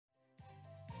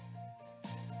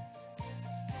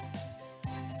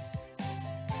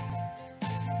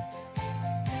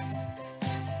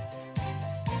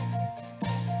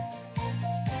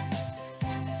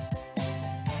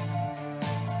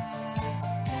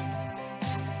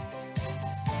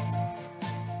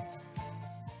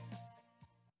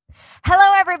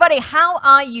everybody. How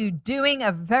are you doing?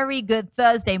 A very good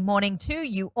Thursday morning to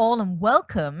you all, and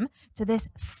welcome to this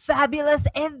fabulous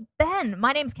event.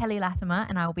 My name's Kelly Latimer,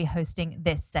 and I will be hosting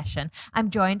this session. I'm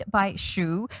joined by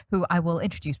Shu, who I will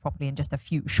introduce properly in just a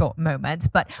few short moments,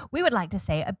 but we would like to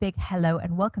say a big hello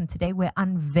and welcome. Today we're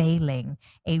unveiling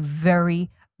a very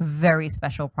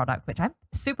special product, which I'm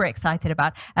super excited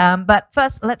about. But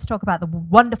first, let's talk about the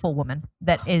wonderful woman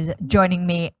that is joining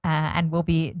me and will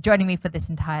be joining me for this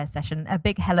entire session. A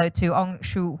big hello to Ong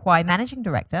Shu Huai, Managing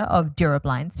Director of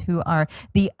Durablinds, who are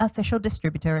the official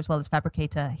distributor as well as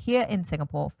fabricator here in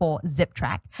Singapore for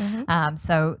Ziptrak.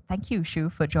 So thank you, Shu,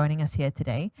 for joining us here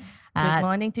today. Good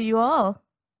morning to you all.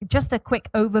 Just a quick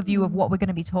overview of what we're going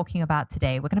to be talking about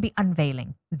today. We're going to be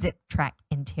unveiling Ziptrak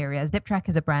Interior. Ziptrak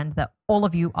is a brand that all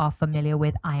of you are familiar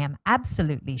with. I am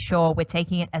absolutely sure we're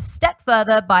taking it a step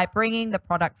further by bringing the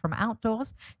product from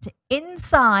outdoors to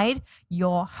inside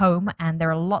your home. And there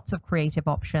are lots of creative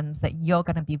options that you're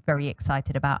going to be very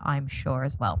excited about, I'm sure,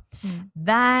 as well.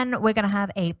 Then we're going to have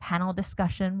a panel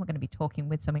discussion. We're going to be talking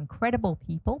with some incredible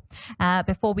people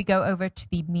before we go over to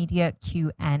the media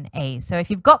Q&A. So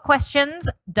if you've got questions,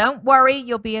 don't worry,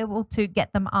 you'll be able to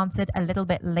get them answered a little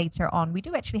bit later on. We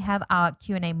do actually have our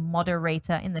Q&A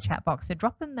moderator in the chat box, so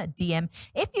drop them a DM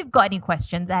if you've got any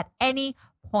questions at any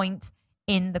point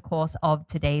in the course of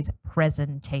today's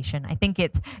presentation. I think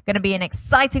it's going to be an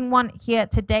exciting one here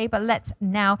today, but let's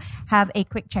now have a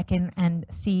quick check-in and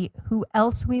see who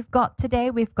else we've got today.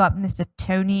 We've got Mr.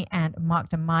 Tony and Mark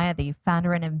de Meyer, the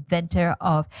founder and inventor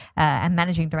of and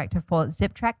managing director for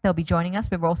Ziptrak. They'll be joining us.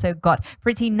 We've also got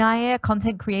Priti Nair,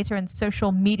 content creator and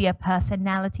social media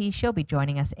personality. She'll be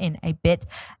joining us in a bit.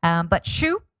 But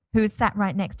Shu, who's sat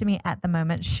right next to me at the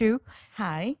moment. Shu.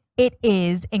 Hi. It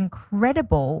is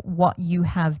incredible what you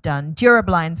have done.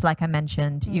 Durablinds, like I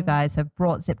mentioned, you guys have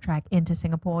brought Ziptrak into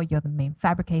Singapore. You're the main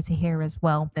fabricator here as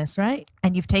well. That's right.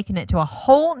 And you've taken it to a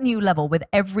whole new level with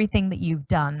everything that you've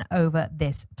done over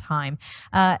this time.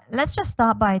 Let's just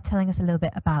start by telling us a little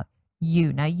bit about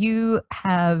you. Now, you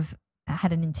have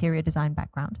had an interior design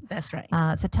background. That's right.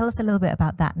 So tell us a little bit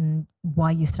about that and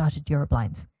why you started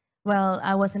Durablinds. Well,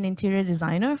 I was an interior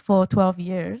designer for 12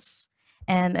 years.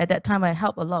 And at that time, I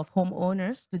helped a lot of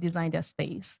homeowners to design their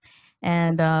space.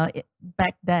 And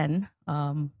back then,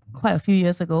 quite a few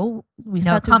years ago, we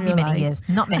started to realize... many years,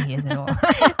 not many years at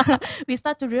all. We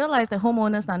start to realize that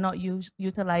homeowners are not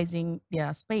utilizing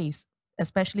their space,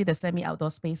 especially the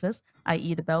semi-outdoor spaces,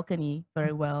 i.e. the balcony,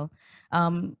 very well.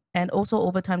 And also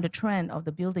over time, the trend of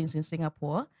the buildings in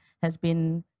Singapore has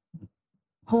been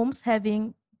homes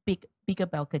having bigger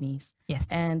balconies. Yes.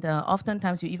 And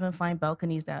oftentimes you even find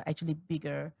balconies that are actually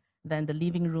bigger than the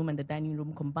living room and the dining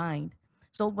room combined.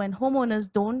 So when homeowners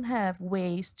don't have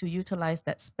ways to utilize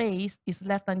that space, it's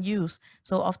left unused.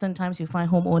 So oftentimes you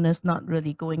find homeowners not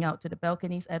really going out to the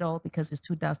balconies at all because it's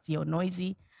too dusty or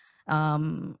noisy.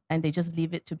 And they just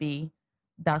leave it to be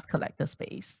dust collector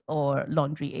space or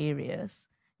laundry areas.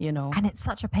 You know. And it's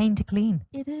such a pain to clean.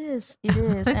 It is.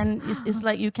 And it's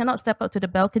like you cannot step out to the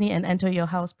balcony and enter your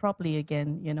house properly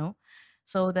again, you know.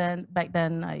 So then back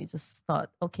then I just thought,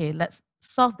 okay, let's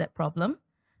solve that problem.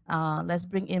 Let's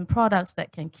bring in products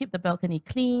that can keep the balcony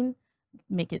clean,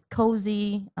 make it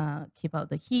cozy, keep out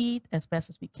the heat as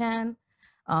best as we can.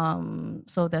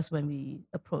 So that's when we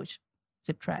approached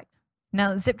Ziptrak.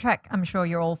 Now, Ziptrak, I'm sure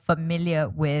you're all familiar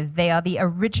with. They are the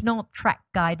original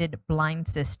track-guided blind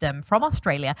system from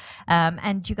Australia.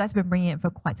 And you guys have been bringing it for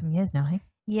quite some years now, hey?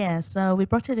 Yes, we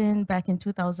brought it in back in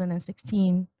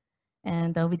 2016.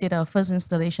 And we did our first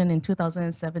installation in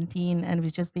 2017. And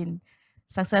we've just been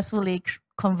successfully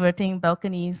converting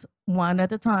balconies one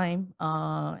at a time.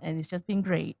 And it's just been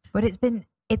great. But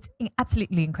it's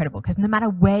absolutely incredible because no matter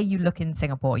where you look in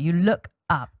Singapore, you look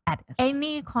up at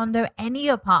any condo, any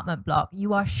apartment block,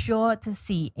 you are sure to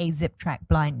see a Ziptrak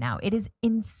blind now. It is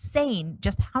insane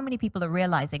just how many people are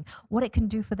realizing what it can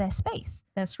do for their space.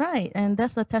 That's right. And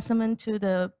that's a testament to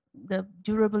the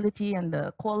durability and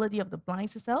the quality of the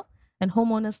blinds itself. And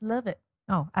homeowners love it.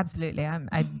 Oh, absolutely.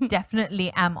 I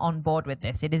definitely am on board with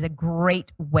this. It is a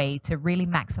great way to really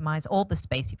maximize all the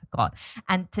space you've got.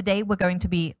 And today we're going to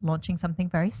be launching something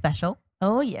very special.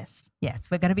 Oh, yes. Yes,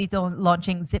 we're going to be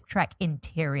launching Ziptrak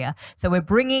Interior. So we're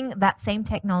bringing that same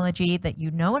technology that you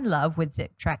know and love with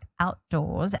Ziptrak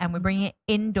outdoors, and we're bringing it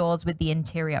indoors with the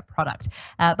interior product.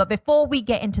 But before we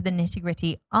get into the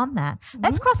nitty-gritty on that,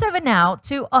 let's cross over now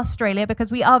to Australia because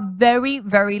we are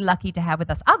very lucky to have with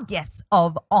us our guests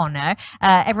of honor.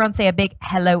 Everyone say a big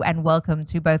hello and welcome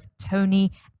to both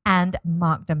Tony and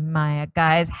Mark de Meyer.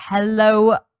 Guys,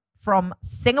 hello from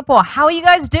Singapore. How are you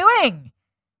guys doing?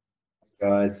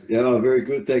 Guys. Yeah, oh, very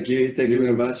good. Thank you. Thank you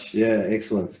very much. Yeah,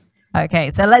 excellent. Okay,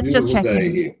 so let's just Beautiful check day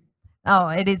in. here. Oh,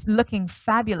 it is looking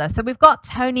fabulous. So we've got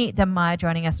Tony DeMaio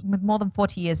joining us with more than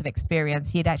 40 years of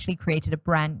experience. He had actually created a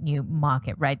brand new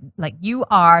market, right? Like, you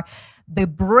are the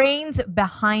brains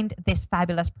behind this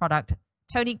fabulous product.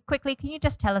 Tony, quickly, can you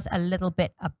just tell us a little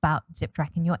bit about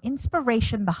Ziptrak and your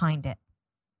inspiration behind it?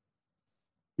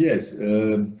 Yes,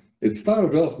 it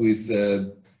started off with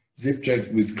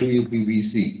Ziptrak with clear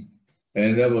PVC,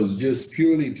 and that was just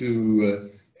purely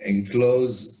to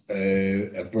enclose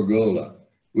a pergola,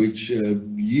 which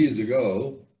years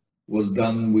ago was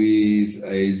done with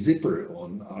a zipper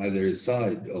on either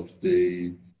side of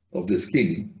the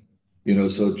skin, you know,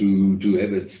 so to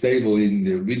have it stable in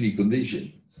the windy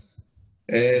condition.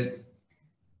 And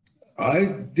I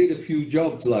did a few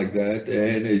jobs like that,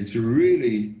 and it's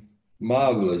really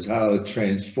marvelous how it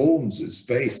transforms a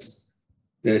space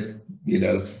that, you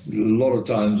know, a lot of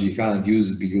times you can't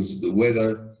use it because of the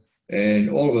weather. And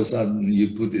all of a sudden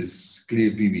you put this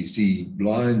clear PVC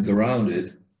blinds around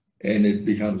it, and it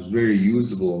becomes very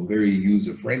usable and very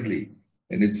user-friendly.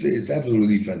 And it's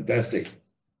absolutely fantastic.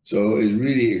 So it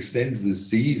really extends the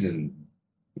season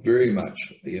very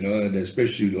much, you know, and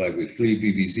especially like with clear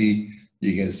PVC,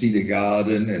 you can see the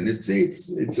garden, and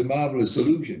it's a marvelous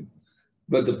solution.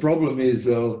 But the problem is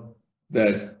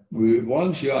that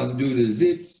once you undo the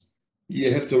zips,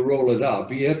 you have to roll it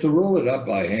up. You have to roll it up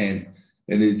by hand,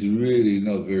 and it's really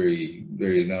not very,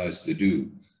 very nice to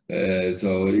do.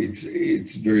 So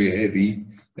it's very heavy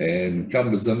and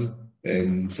cumbersome,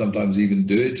 and sometimes even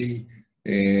dirty.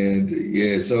 And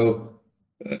yeah, so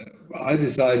I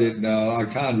decided now I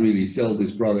can't really sell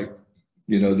this product,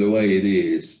 you know, the way it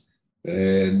is,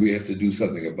 and we have to do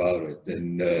something about it.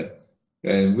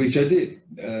 And which I did.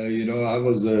 You know, I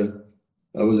was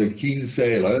a keen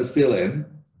sailor, still am,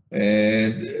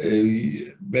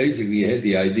 and basically had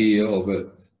the idea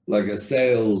of like a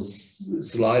sail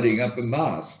sliding up a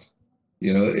mast.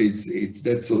 You know, it's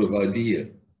that sort of idea.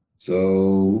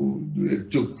 So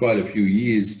it took quite a few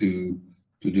years to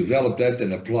develop that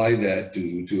and apply that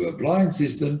to a blind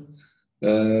system,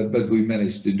 but we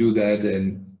managed to do that,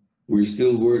 and we're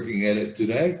still working at it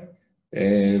today.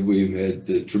 And we've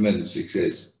had tremendous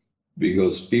success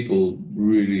because people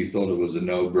really thought it was a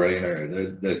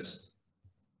no-brainer. That's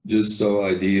just so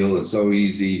ideal and so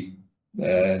easy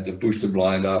to push the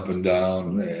blind up and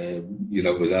down, you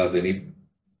know, without any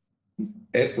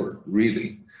effort,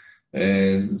 really.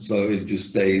 And so it just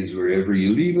stays wherever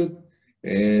you leave it.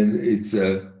 And it's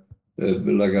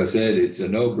like I said, it's a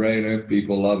no-brainer.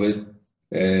 People love it,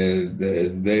 and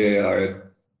they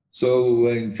are so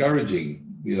encouraging,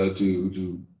 you know,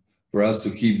 for us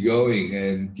to keep going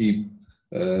and keep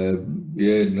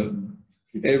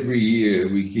every year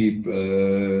we keep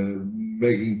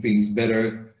making things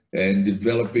better and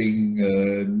developing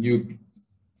new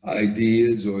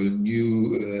ideas or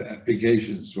new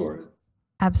applications for it.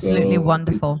 Absolutely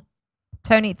wonderful.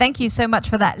 Tony, thank you so much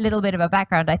for that little bit of a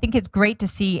background. I think it's great to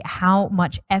see how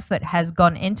much effort has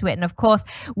gone into it. And of course,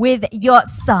 with your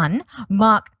son,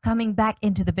 Mark, coming back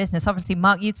into the business, obviously,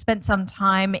 Mark, you'd spent some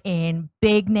time in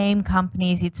big name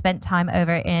companies. You'd spent time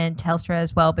over in Telstra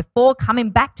as well before coming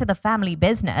back to the family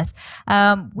business.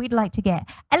 We'd like to get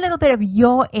a little bit of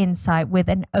your insight with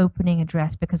an opening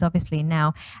address, because obviously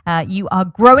now you are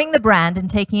growing the brand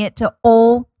and taking it to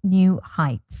all new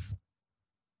heights.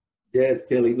 Yes,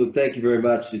 Kelly, look, thank you very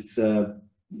much. It's a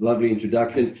lovely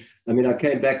introduction. I mean, I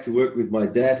came back to work with my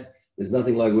dad. There's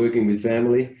nothing like working with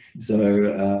family. So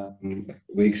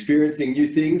we're experiencing new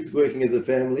things working as a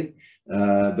family,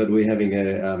 but we're having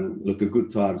a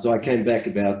good time. So I came back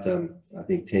about, I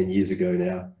think 10 years ago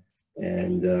now,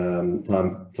 and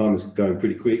time is going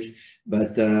pretty quick.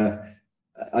 But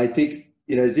I think,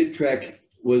 you know, Ziptrak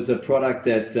was a product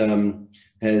that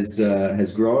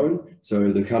has grown.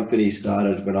 So the company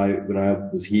started when I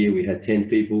was here, we had 10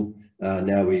 people.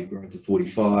 Now we've grown to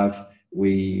 45.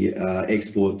 We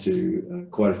export to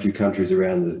quite a few countries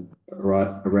around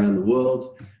the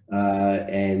world.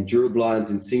 And Durablinds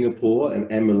in Singapore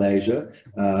and Malaysia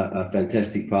are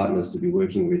fantastic partners to be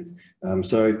working with.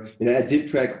 So, you know, at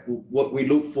Ziptrak, what we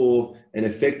look for an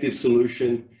effective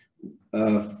solution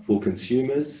for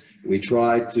consumers. We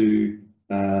try to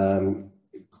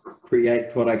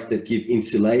create products that give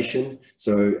insulation.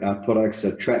 So our products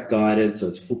are track guided, so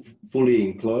it's fully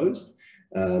enclosed.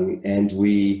 And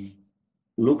we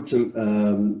look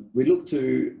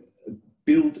to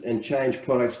build and change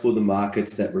products for the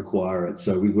markets that require it.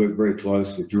 So we work very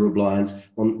close with Durablinds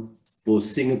for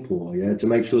Singapore, to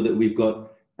make sure that we've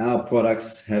got our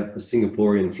products have a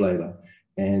Singaporean flavor.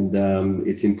 And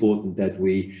it's important that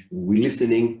we're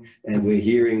listening and we're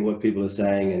hearing what people are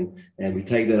saying, and we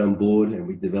take that on board and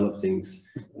we develop things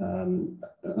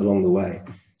along the way.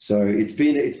 So it's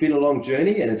been a long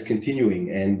journey, and it's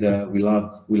continuing, and we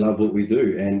love what we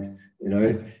do. And you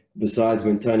know, besides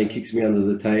when Tony kicks me under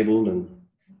the table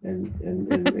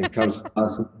and comes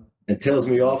past and tells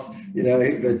me off, you know,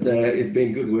 but it's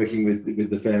been good working with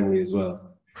the family as well.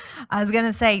 I was going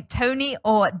to say Tony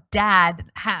or Dad.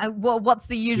 What's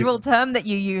the usual term that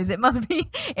you use? It must be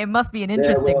an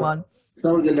interesting one.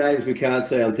 Some of the names we can't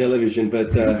say on television,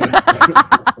 but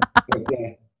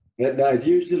no, it's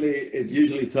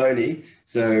usually Tony.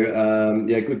 So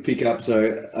yeah, good pickup.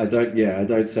 So I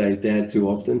don't say Dad too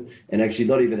often, and actually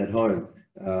not even at home.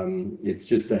 It's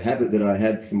just a habit that I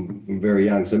had from very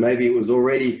young. So maybe it was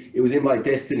in my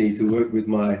destiny to work with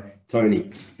my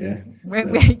Tony. Yeah.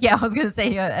 Yeah, I was going to say,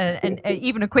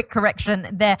 even a quick correction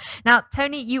there. Now,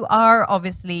 Tony, you are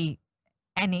obviously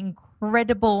an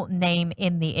incredible name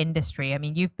in the industry. I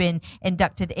mean, you've been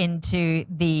inducted into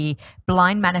the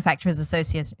Blind Manufacturers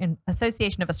Association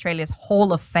of Australia's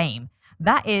Hall of Fame.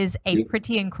 That is a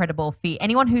pretty incredible feat.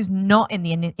 Anyone who's not in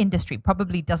the industry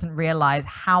probably doesn't realize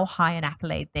how high an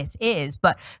accolade this is.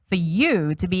 But for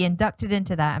you to be inducted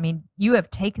into that, I mean, you have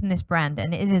taken this brand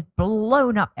and it is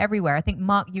blown up everywhere. I think,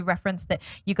 Mark, you referenced that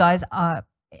you guys are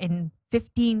in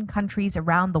 15 countries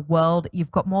around the world. You've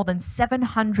got more than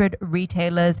 700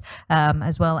 retailers,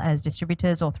 as well as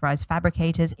distributors, authorized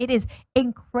fabricators. It is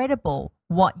incredible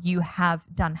what you have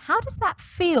done. How does that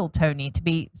feel, Tony, to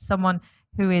be someone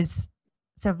who is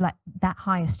sort of like that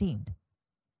high esteemed?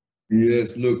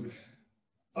 Yes, look,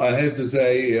 I have to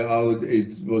say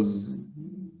it was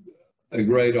a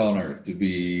great honor to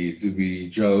be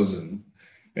chosen,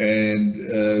 and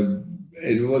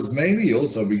it was mainly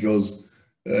also because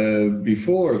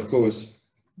before, of course,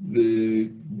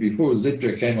 before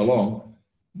Ziptrak came along,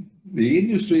 the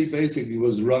industry basically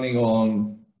was running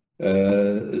on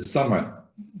summer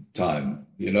time,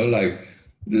 you know, like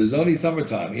there's only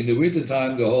summertime. In the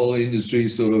wintertime, the whole industry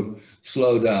sort of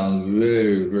slowed down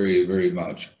very, very, very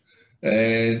much.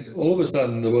 And all of a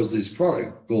sudden, there was this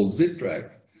product called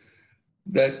Ziptrak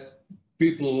that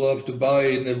people love to buy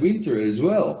in the winter as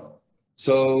well.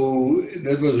 So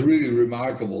that was really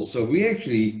remarkable. So we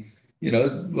actually, you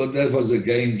know, well, that was a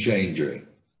game changer,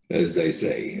 as they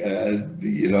say.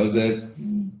 You know, that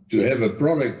to have a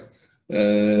product,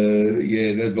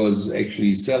 that was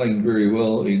actually selling very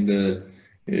well in the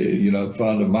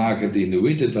found a market in the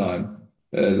wintertime.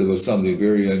 There was something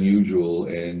very unusual,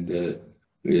 and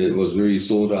it was very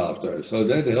sought after. So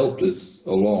that helped us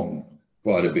along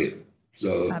quite a bit.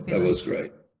 So Fabulous. That was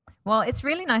great. Well, it's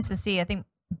really nice to see. I think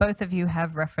both of you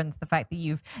have referenced the fact that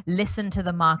you've listened to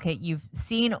the market, you've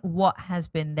seen what has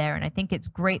been there, and I think it's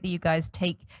great that you guys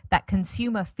take that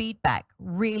consumer feedback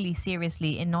really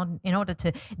seriously in order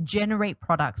to generate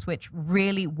products which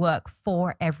really work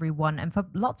for everyone and for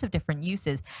lots of different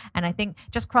uses. And I think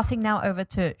just crossing now over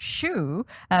to Shu,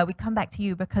 we come back to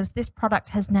you because this product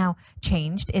has now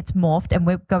changed, it's morphed, and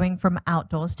we're going from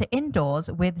outdoors to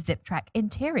indoors with Ziptrak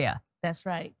Interior. That's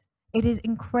right. It is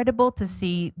incredible to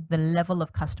see the level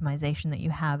of customization that you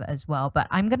have as well. But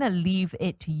I'm going to leave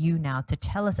it to you now to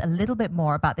tell us a little bit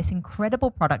more about this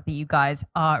incredible product that you guys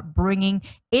are bringing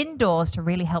indoors to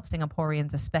really help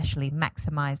Singaporeans especially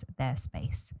maximize their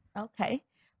space. Okay.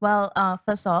 Well,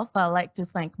 first off, I'd like to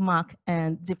thank Mark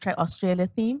and Ziptrak Australia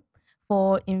team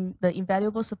for the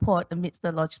invaluable support amidst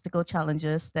the logistical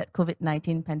challenges that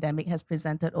COVID-19 pandemic has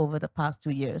presented over the past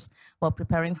 2 years while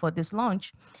preparing for this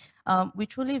launch. We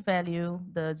truly value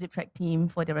the Ziptrak team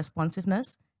for their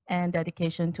responsiveness and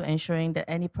dedication to ensuring that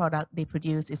any product they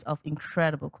produce is of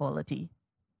incredible quality.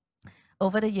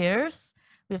 Over the years,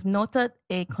 we've noted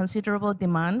a considerable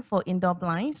demand for indoor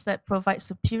blinds that provide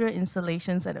superior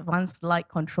installations and advanced light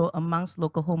control amongst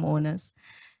local homeowners.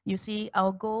 You see,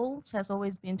 our goal has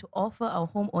always been to offer our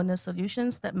homeowners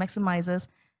solutions that maximizes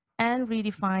and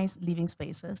redefines living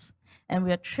spaces. And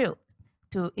we are thrilled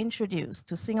to introduce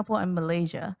to Singapore and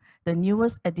Malaysia the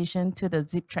newest addition to the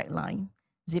Ziptrak line,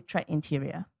 Ziptrak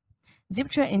Interior.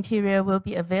 Ziptrak Interior will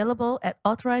be available at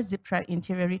authorized Ziptrak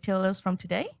Interior retailers from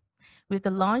today. With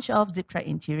the launch of Ziptrak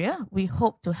Interior, we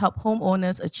hope to help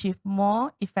homeowners achieve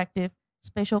more effective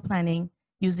spatial planning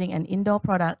using an indoor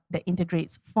product that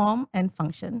integrates form and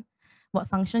function. What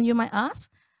function, you might ask?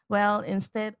 Well,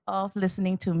 instead of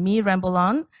listening to me ramble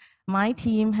on, my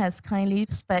team has kindly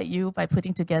spared you by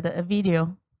putting together a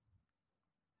video.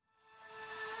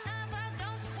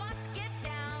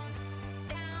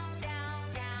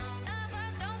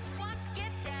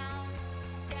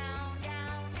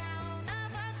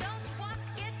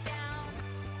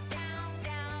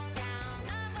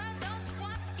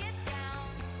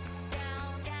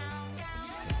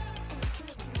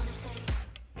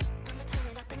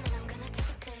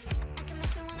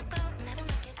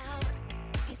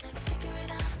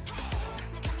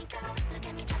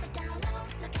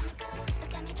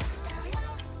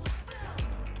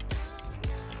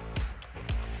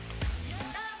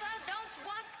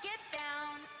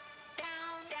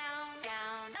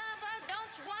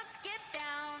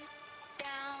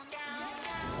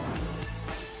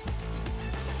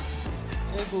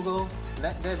 Hey Google,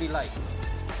 let there be light.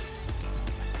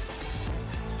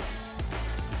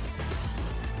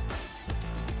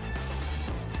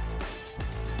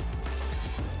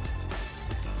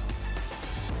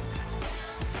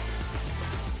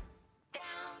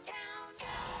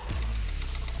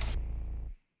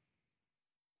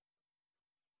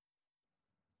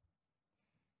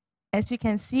 As you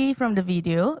can see from the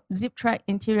video, Ziptrak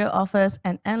Interior offers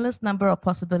an endless number of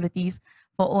possibilities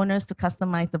for owners to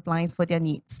customize the blinds for their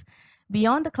needs.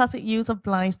 Beyond the classic use of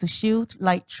blinds to shield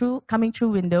light coming through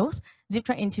windows,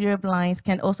 Ziptrak Interior blinds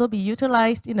can also be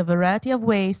utilized in a variety of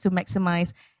ways to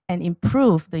maximize and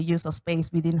improve the use of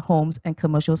space within homes and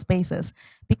commercial spaces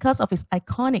because of its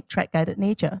iconic track-guided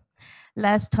nature.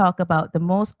 Let's talk about the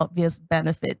most obvious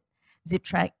benefit.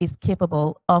 Ziptrak is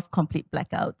capable of complete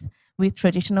blackout with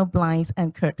traditional blinds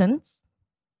and curtains.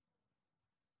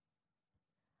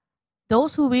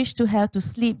 Those who wish to have to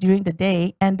sleep during the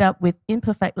day end up with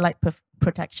imperfect light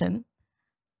protection.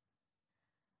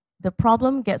 The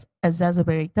problem gets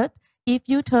exacerbated if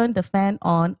you turn the fan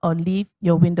on or leave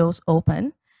your windows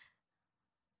open.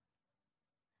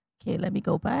 Okay, let me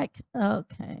go back.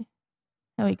 Okay,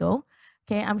 here we go.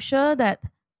 Okay, I'm sure that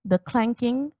the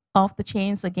clanking of the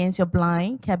chains against your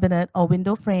blind, cabinet, or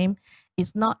window frame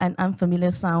is not an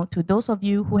unfamiliar sound to those of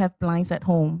you who have blinds at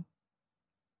home.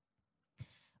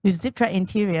 With Ziptrak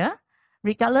Interior,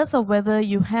 regardless of whether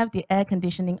you have the air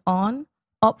conditioning on,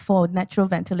 opt for natural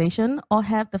ventilation, or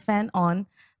have the fan on,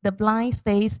 the blind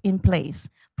stays in place,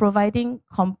 providing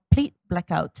complete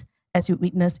blackout, as you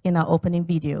witnessed in our opening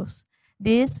videos.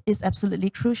 This is absolutely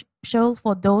crucial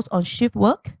for those on shift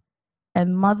work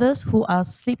and mothers who are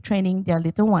sleep training their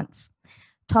little ones.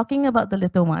 Talking about the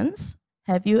little ones,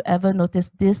 have you ever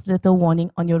noticed this little warning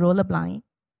on your roller blind?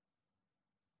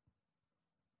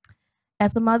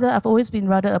 As a mother, I've always been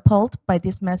rather appalled by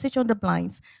this message on the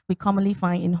blinds we commonly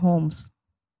find in homes.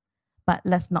 But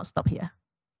let's not stop here.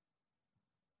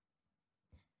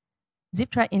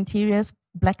 Ziptrak Interior's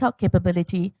blackout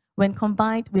capability, when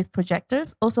combined with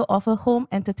projectors, also offer home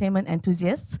entertainment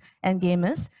enthusiasts and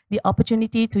gamers the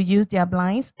opportunity to use their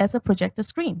blinds as a projector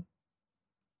screen.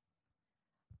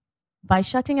 By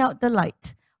shutting out the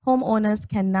light, homeowners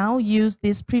can now use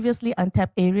these previously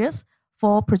untapped areas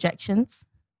for projections.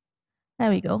 There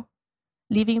we go.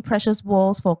 Leaving precious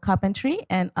walls for carpentry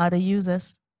and other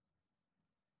users.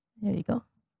 There we go.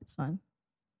 This one.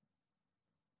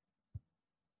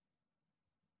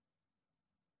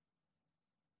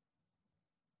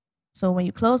 So when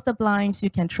you close the blinds,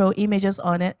 you can throw images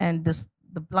on it and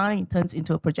the blind turns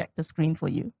into a projector screen for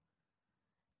you.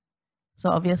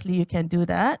 So obviously you can do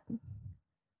that.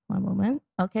 One moment.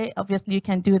 Okay, obviously you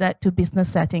can do that to business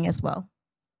setting as well.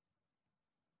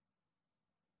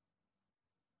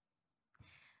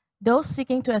 Those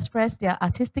seeking to express their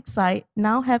artistic side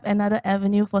now have another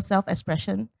avenue for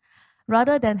self-expression.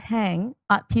 Rather than hang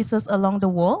art pieces along the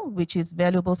wall, which is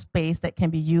valuable space that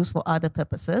can be used for other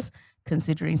purposes,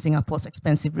 considering Singapore's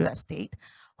expensive real estate,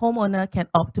 homeowner can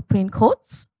opt to print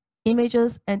quotes,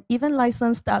 images, and even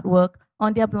licensed artwork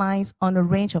on their blinds on a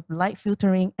range of light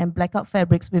filtering and blackout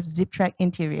fabrics with Ziptrak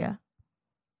Interior.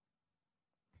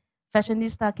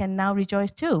 Fashionista can now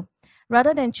rejoice too.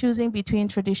 Rather than choosing between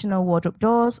traditional wardrobe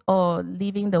doors or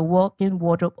leaving the walk-in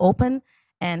wardrobe open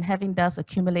and having dust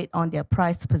accumulate on their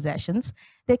prized possessions,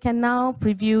 they can now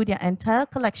preview their entire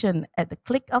collection at the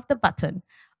click of the button,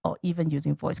 or even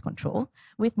using voice control,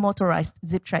 with motorized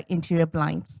Ziptrak Interior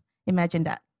blinds. Imagine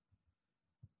that.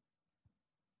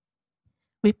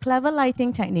 With clever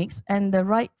lighting techniques and the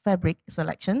right fabric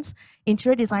selections,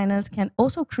 interior designers can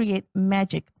also create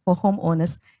magic for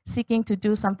homeowners seeking to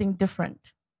do something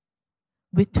different.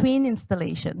 With twin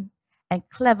installation and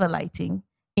clever lighting,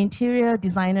 interior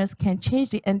designers can change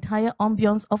the entire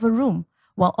ambiance of a room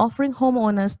while offering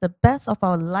homeowners the best of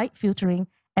our light filtering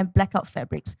and blackout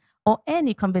fabrics, or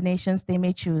any combinations they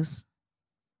may choose.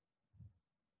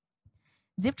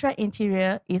 Ziptrak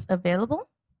Interior is available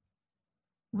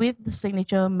with the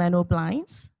signature manual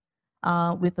blinds,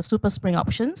 with the super spring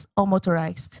options, or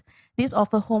motorized. These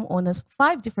offer homeowners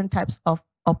 5 different types of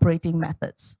operating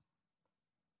methods.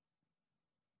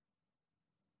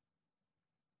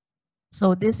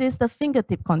 So this is the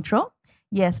fingertip control.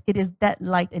 Yes, it is that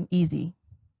light and easy.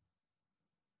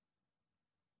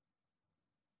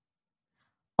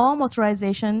 Or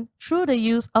motorization through the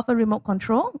use of a remote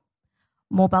control,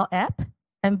 mobile app,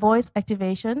 and voice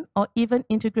activation, or even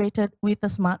integrated with a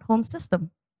smart home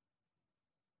system.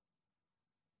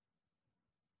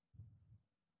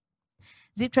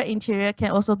 Ziptrak Interior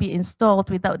can also be installed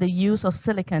without the use of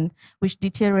silicone, which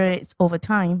deteriorates over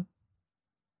time.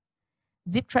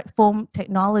 Ziptrak foam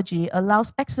technology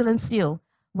allows excellent seal,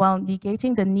 while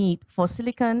negating the need for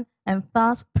silicone and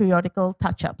fast periodical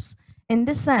touch-ups. In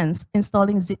this sense,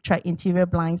 installing Ziptrak interior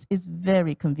blinds is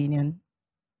very convenient.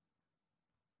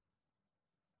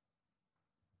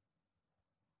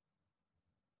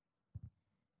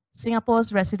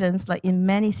 Singapore's residents, like in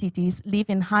many cities, live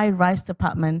in high-rise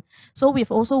apartments. So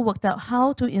we've also worked out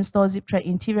how to install Ziptrak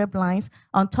interior blinds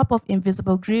on top of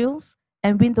invisible grills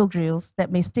and window grills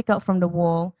that may stick out from the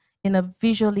wall in a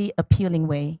visually appealing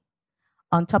way.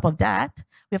 On top of that,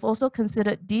 we've also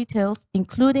considered details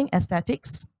including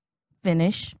aesthetics,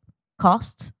 finish,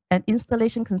 costs, and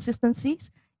installation consistencies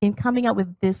in coming up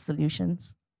with these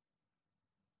solutions.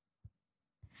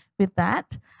 With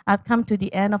that, I've come to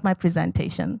the end of my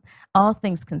presentation. All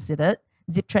things considered,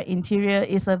 Ziptrak Interior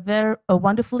is a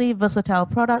wonderfully versatile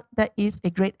product that is a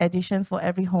great addition for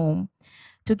every home.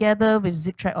 Together with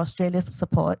Ziptrak Australia's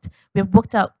support, we've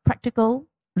worked out practical,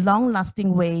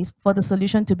 long-lasting ways for the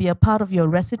solution to be a part of your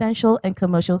residential and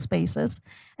commercial spaces.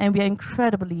 And we are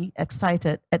incredibly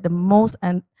excited at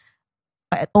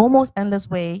almost endless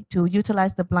way to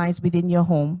utilize the blinds within your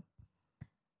home.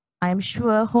 I am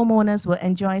sure homeowners will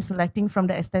enjoy selecting from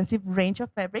the extensive range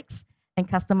of fabrics and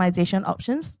customization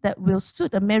options that will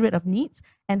suit a myriad of needs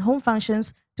and home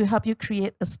functions to help you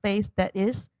create a space that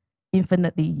is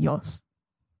infinitely yours.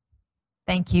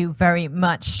 Thank you very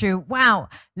much, Shu. Wow,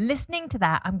 listening to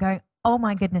that, I'm going, oh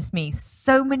my goodness me,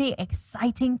 so many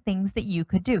exciting things that you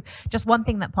could do. Just one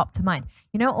thing that popped to mind.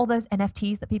 You know all those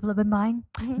NFTs that people have been buying?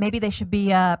 Mhm. Maybe they should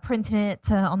be printing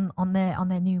it on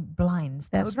their new blinds.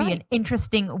 That That's would be an right.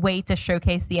 interesting way to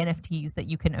showcase the NFTs that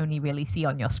you can only really see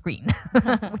on your screen,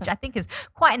 which I think is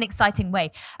quite an exciting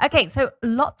way. Okay, so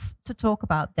lots to talk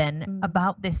about then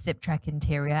about this Ziptrak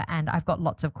interior, and I've got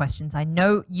lots of questions. I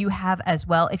know you have as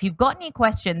well. If you've got any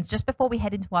questions, just before we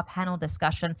head into our panel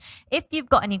discussion, if you've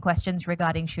got any questions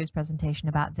regarding Shu's presentation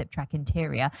about Ziptrak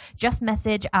interior, just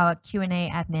message our Q&A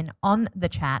admin on the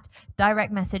chat,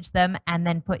 direct message them, and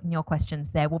then put in your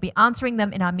questions there. We'll be answering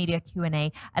them in our media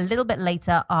Q&A a little bit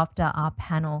later after our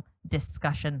panel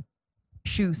discussion.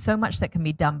 Shu, so much that can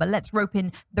be done, but let's rope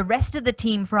in the rest of the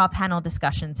team for our panel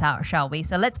discussions, shall we?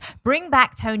 So let's bring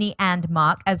back Tony and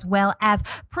Mark, as well as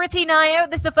Pretty Nayo.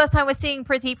 This is the first time we're seeing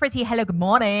Pretty. Pretty, hello, good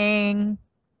morning.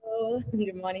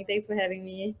 Good morning. Thanks for having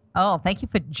me. Oh, thank you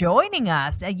for joining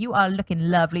us. You are looking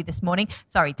lovely this morning.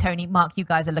 Sorry, Tony, Mark, you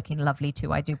guys are looking lovely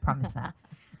too. I do promise that.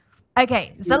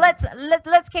 Okay, so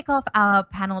let's kick off our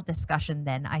panel discussion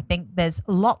then. I think there's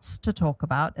lots to talk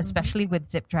about, especially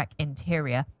with Ziptrak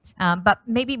interior. But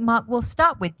maybe, Mark, we'll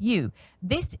start with you.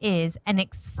 This is an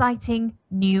exciting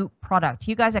new product.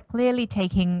 You guys are clearly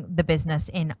taking the business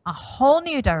in a whole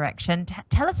new direction.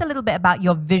 Tell us a little bit about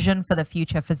your vision for the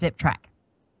future for Ziptrak.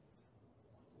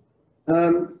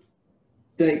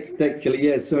 Thanks, Kelly.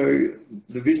 Yeah, so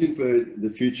the vision for the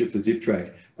future for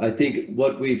Ziptrak, I think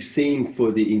what we've seen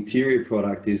for the interior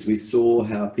product is we saw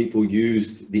how people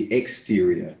used the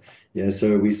exterior. Yeah,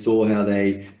 so we saw how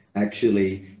they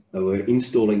actually were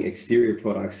installing exterior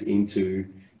products into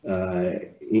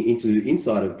the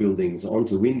inside of buildings,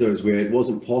 onto windows where it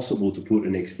wasn't possible to put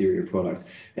an exterior product.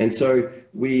 And so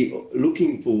we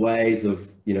looking for ways of,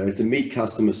 to meet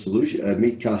customer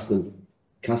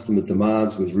customer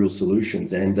demands with real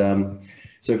solutions. And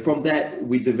so from that,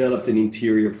 we developed an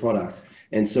interior product.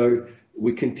 And so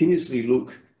we continuously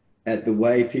look at the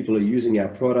way people are using our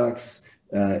products,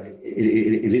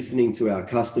 listening to our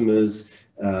customers,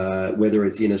 whether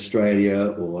it's in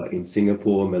Australia or in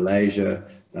Singapore, Malaysia,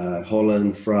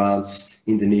 Holland, France,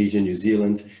 Indonesia, New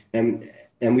Zealand. And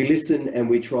we listen and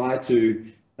we try to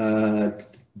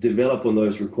develop on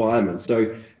those requirements.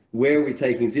 So where are we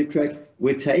taking Ziptrak?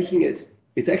 We're taking it.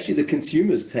 It's actually the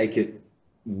consumers take it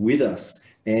with us,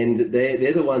 and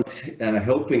they're the ones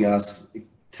helping us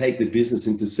take the business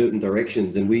into certain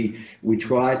directions, and we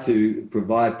try to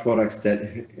provide products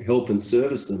that help and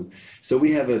service them. So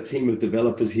we have a team of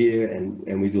developers here,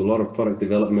 and we do a lot of product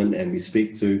development, and we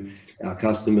speak to our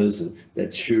customers.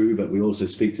 That's Shu, but we also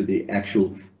speak to the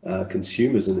actual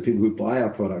consumers and the people who buy our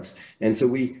products. And so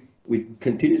we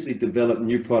continuously develop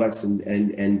new products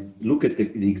and look at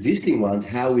the existing ones,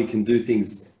 how we can do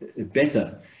things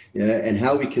better, and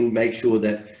how we can make sure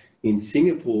that in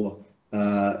Singapore,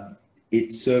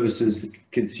 it services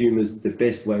consumers the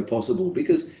best way possible,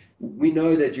 because we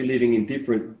know that you're living in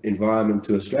different environment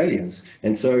to Australians.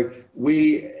 And so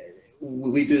we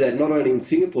do that not only in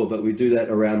Singapore, but we do that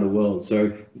around the world.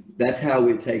 So that's how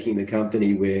we're taking the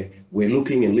company, where we're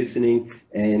looking and listening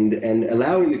and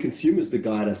allowing the consumers to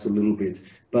guide us a little bit.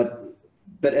 But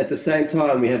at the same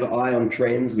time, we have an eye on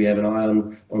trends. We have an eye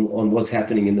on what's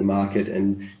happening in the market,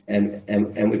 and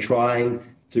we're trying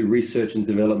to research and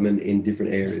development in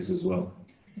different areas as well.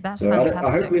 That's so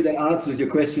fantastic. hopefully that answers your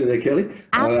question there, Kelly.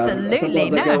 Absolutely.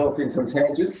 Sometimes I go off in some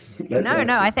tangents.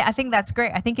 No, I think that's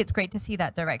great. I think it's great to see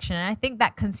that direction. And I think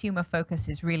that consumer focus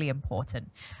is really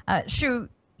important. Shu,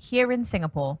 here in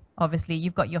Singapore, obviously,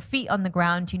 you've got your feet on the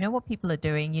ground. You know what people are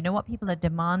doing. You know what people are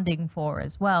demanding for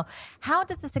as well. How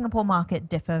does the Singapore market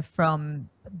differ from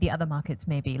the other markets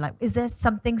maybe? Like, is there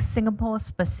something Singapore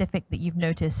specific that you've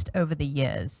noticed over the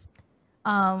years?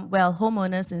 Well,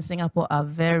 homeowners in Singapore are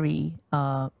very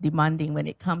demanding when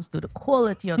it comes to the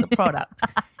quality of the product,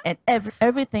 and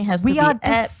everything has to be. We are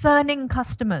discerning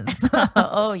customers.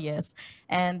 Oh yes,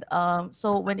 and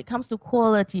so when it comes to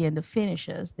quality and the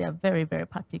finishes, they are very, very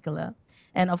particular.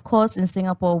 And of course, in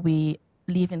Singapore, we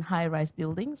live in high-rise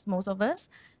buildings, most of us.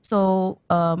 So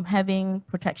having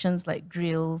protections like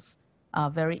grills are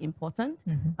very important.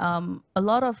 A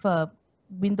lot of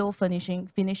window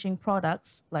finishing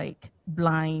products like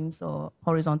blinds or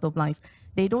horizontal blinds,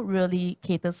 they don't really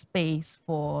cater space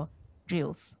for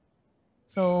grills.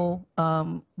 So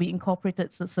we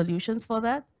incorporated solutions for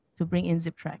that to bring in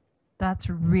Ziptrak. That's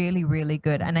really, really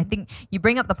good. And I think you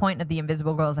bring up the point of the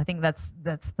invisible grills. I think that's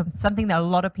something that a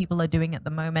lot of people are doing at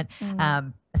the moment,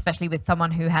 especially with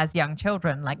someone who has young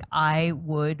children. Like, I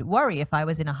would worry if I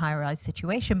was in a high-rise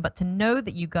situation, but to know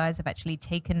that you guys have actually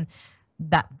taken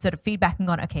that sort of feedback and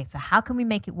gone, okay, so how can we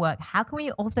make it work? How can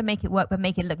we also make it work but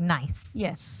make it look nice?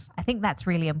 Yes. I think that's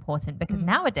really important because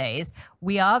nowadays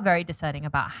we are very discerning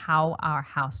about how our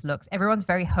house looks. Everyone's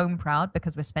very home proud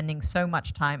because we're spending so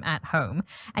much time at home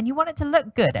and you want it to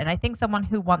look good. And I think someone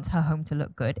who wants her home to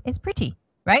look good is pretty,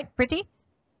 right? Pretty?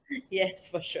 Yes,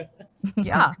 for sure.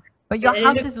 Yeah. But your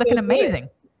house is looking amazing.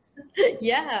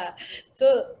 Yeah.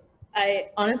 So I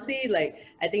honestly,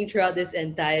 I think throughout this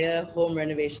entire home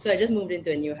renovation, so I just moved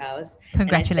into a new house.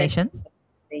 Congratulations.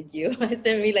 Thank you. I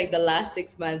spent maybe the last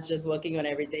 6 months just working on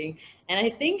everything. And I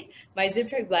think my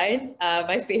Ziptrak blinds are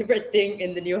my favorite thing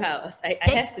in the new house. I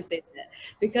have to say that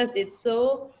because it's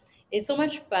so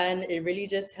much fun. It really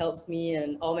just helps me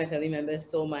and all my family members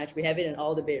so much. We have it in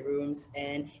all the bedrooms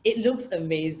and it looks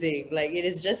amazing. Like, it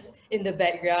is just in the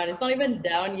background. It's not even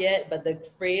down yet, but the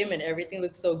frame and everything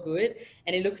looks so good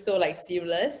and it looks so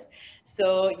seamless.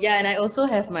 So yeah, and I also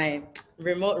have my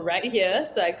remote right here,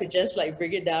 so I could just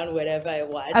bring it down wherever I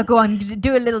want. Oh, go on,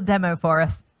 do a little demo for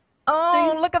us.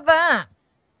 Oh, look at that.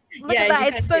 Look at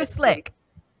that, it's so slick.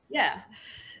 Yeah.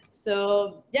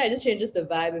 So yeah, it just changes the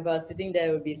vibe. If I was sitting there,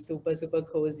 it would be super, super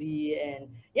cozy. And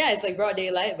yeah, it's like broad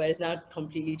daylight, but it's now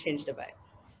completely changed the vibe.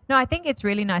 No, I think it's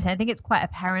really nice. And I think it's quite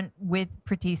apparent with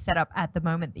Pretty's setup at the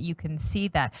moment that you can see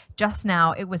that. Just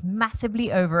now, it was massively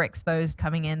overexposed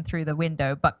coming in through the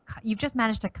window, but you've just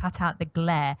managed to cut out the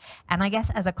glare. And I guess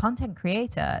as a content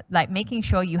creator, making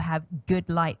sure you have good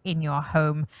light in your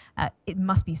home, it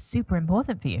must be super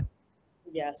important for you.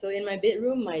 Yeah, so in my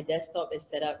bedroom, my desktop is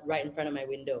set up right in front of my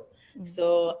window.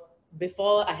 So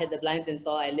before I had the blinds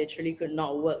installed, I literally could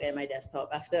not work at my desktop.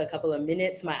 After a couple of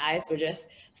minutes, my eyes were just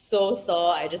so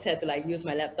sore. I just had to use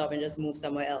my laptop and just move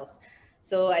somewhere else.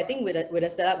 So I think with a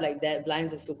setup like that,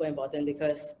 blinds is super important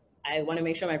because I want to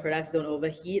make sure my products don't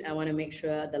overheat. I want to make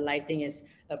sure the lighting is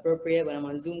appropriate when I'm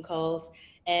on Zoom calls.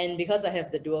 And because I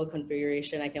have the dual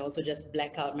configuration, I can also just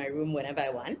black out my room whenever I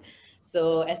want.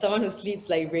 So as someone who sleeps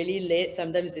really late,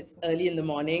 sometimes it's early in the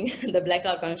morning, the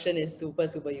blackout function is super,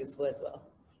 super useful as well.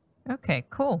 Okay,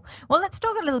 cool. Well, let's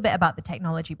talk a little bit about the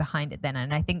technology behind it then.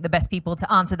 And I think the best people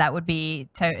to answer that would be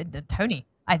Tony.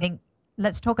 I think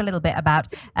let's talk a little bit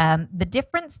about the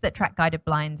difference that track guided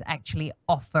blinds actually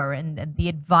offer and the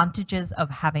advantages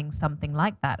of having something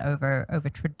like that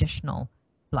over traditional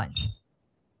blinds.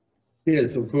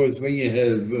 Yes, of course, when you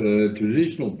have a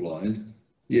traditional blind,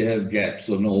 you have gaps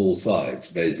on all sides,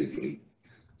 basically.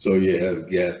 So you have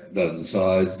gap down the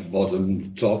sides, the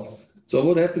bottom, top. So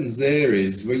what happens there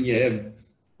is when you have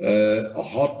a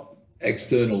hot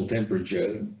external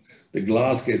temperature, the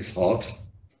glass gets hot.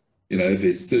 If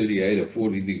it's 38 or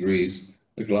 40 degrees,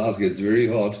 the glass gets very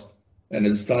hot and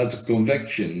it starts a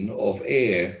convection of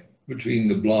air between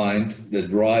the blind that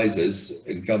rises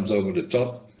and comes over the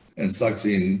top and sucks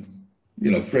in,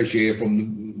 fresh air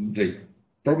from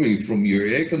probably from your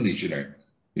air conditioner,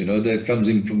 that comes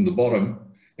in from the bottom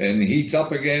and heats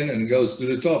up again and goes to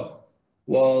the top.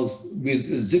 Whilst with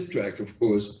Ziptrak, of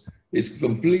course, it's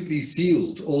completely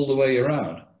sealed all the way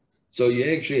around. So you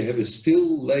actually have a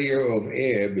still layer of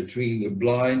air between the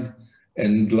blind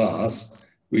and glass,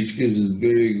 which gives it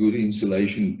very good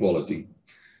insulation quality.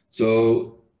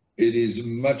 So it is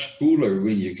much cooler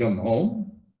when you come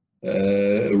home,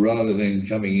 rather than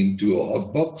coming into a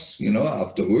hot box,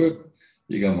 after work.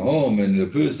 You come home and the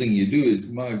first thing you do is,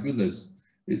 my goodness,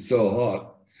 it's so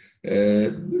hot,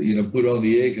 put on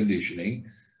the air conditioning.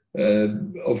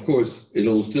 Of course,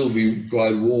 it'll still be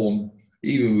quite warm,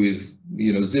 even with,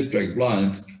 Ziptrak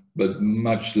blinds, but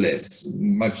much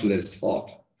less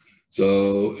hot.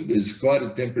 So there's quite a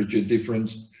temperature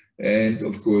difference. And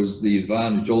of course, the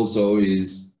advantage also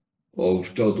is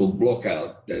of total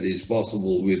blockout that is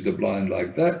possible with a blind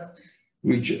like that,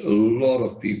 which a lot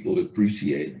of people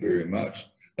appreciate very much.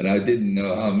 And I didn't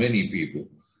know how many people,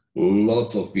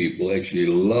 lots of people actually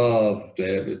love to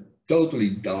have a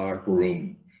totally dark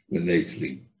room when they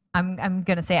sleep. I'm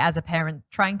gonna say, as a parent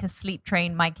trying to sleep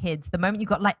train my kids, the moment you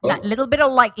got like that little bit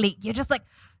of light leak, you're just like,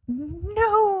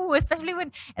 no, especially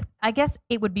when, I guess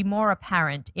it would be more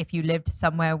apparent if you lived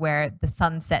somewhere where the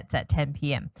sun sets at 10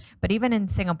 p.m. But even in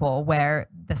Singapore, where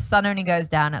the sun only goes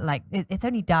down at like, it's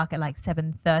only dark at like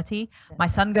 7:30. My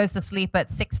son goes to sleep at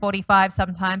 6:45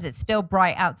 sometimes. It's still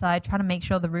bright outside. Trying to make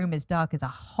sure the room is dark is a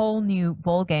whole new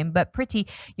ball game. But Pretty,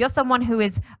 you're someone who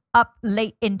is up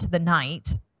late into the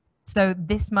night. So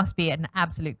this must be an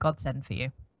absolute godsend for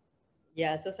you.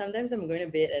 Yeah, so sometimes I'm going to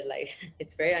bed at like,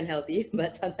 it's very unhealthy,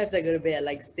 but sometimes I go to bed at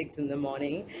like 6 in the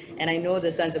morning and I know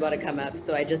the sun's about to come up.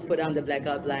 So I just put on the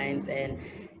blackout blinds and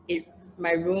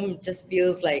my room just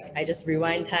feels like I just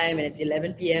rewind time and it's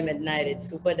 11 p.m. at night. It's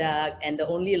super dark. And the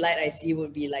only light I see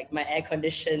would be like my air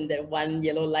condition, that one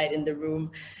yellow light in the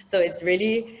room. So it's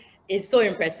so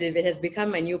impressive. It has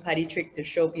become my new party trick to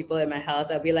show people in my house.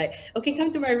 I'll be like, okay,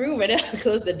 come to my room. And then I'll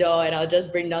close the door and I'll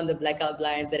just bring down the blackout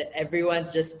blinds and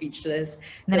everyone's just speaceless.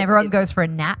 And then everyone goes for a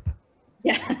nap.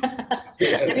 Yeah.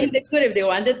 I mean, they could if they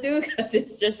wanted to, because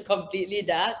it's just completely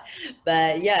dark.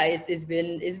 But yeah, it's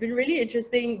been really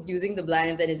interesting using the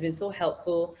blinds, and it's been so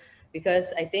helpful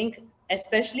because I think,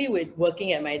 especially with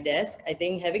working at my desk, I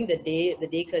think having the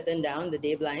day curtain down, the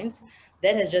day blinds,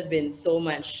 that has just been so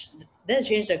much. That's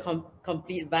changed the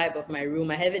complete vibe of my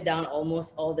room. I have it down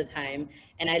almost all the time,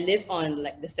 and I live on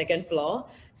like the second floor,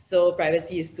 so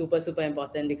privacy is super, super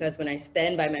important, because when I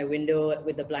stand by my window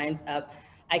with the blinds up,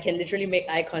 I can literally make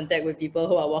eye contact with people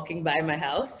who are walking by my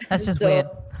house. That's just weird.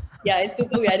 Yeah, it's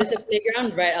super weird. There's a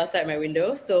playground right outside my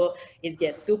window, so it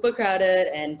gets super crowded,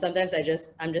 and sometimes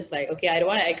I'm just like, okay, I don't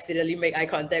want to accidentally make eye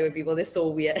contact with people. This is so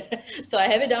weird. So I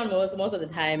have it down most of the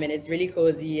time, and it's really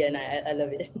cozy, and I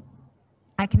love it.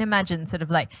 I can imagine sort of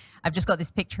like, I've just got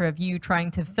this picture of you trying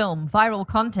to film viral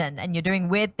content and you're doing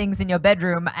weird things in your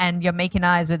bedroom and you're making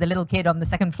eyes with a little kid on the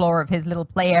second floor of his little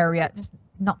play area. Just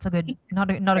not so good, not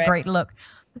a great look.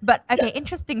 But okay,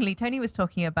 interestingly, Tony was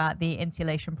talking about the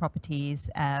insulation properties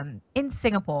in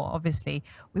Singapore. Obviously,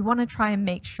 we want to try and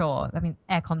make sure, I mean,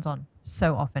 aircon's on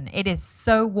so often. It is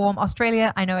so warm.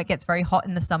 Australia, I know it gets very hot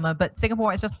in the summer, but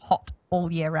Singapore is just hot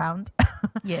all year round.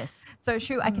 Yes. So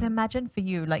Shu, I can imagine for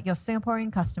you, like your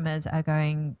Singaporean customers are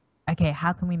going, okay,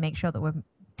 how can we make sure that we're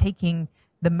taking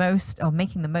the most or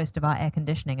making the most of our air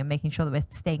conditioning and making sure that we're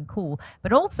staying cool?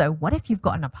 But also, what if you've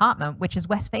got an apartment which is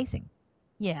west facing?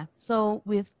 Yeah. So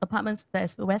with apartments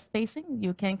that's west facing,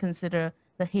 you can consider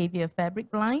the heavier fabric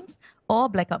blinds or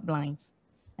blackout blinds.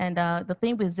 And the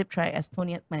thing with Ziptrak, as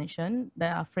Tony had mentioned,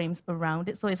 there are frames around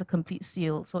it. So it's a complete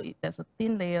seal. So there's a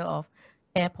thin layer of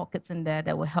air pockets in there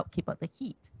that will help keep out the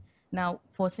heat. Now,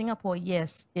 for Singapore,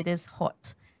 yes, it is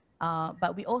hot.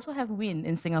 But we also have wind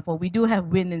in Singapore. We do have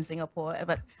wind in Singapore,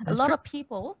 but a lot of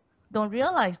people don't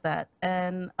realize that.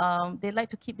 And they like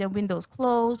to keep their windows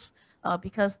closed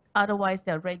because otherwise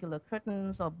their regular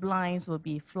curtains or blinds will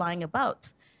be flying about.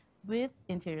 With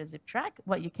interior Ziptrak,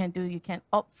 what you can do, you can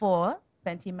opt for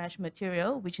Fenty mesh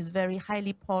material, which is very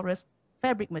highly porous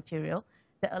fabric material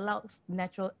that allows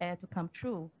natural air to come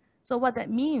through. So what that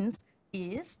means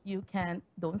is you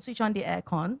don't switch on the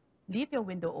aircon, leave your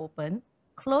window open,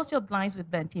 close your blinds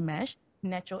with Fenty mesh,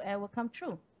 natural air will come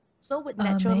through. So with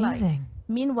natural light,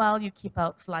 meanwhile, you keep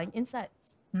out flying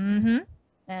insects. Mm-hmm.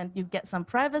 And you get some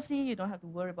privacy. You don't have to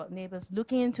worry about neighbors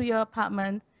looking into your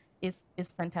apartment. It's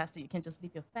fantastic. You can just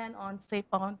leave your fan on, save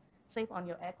on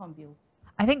your aircon bills.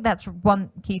 I think that's one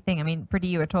key thing. I mean, Pretty,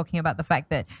 you were talking about the fact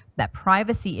that that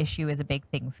privacy issue is a big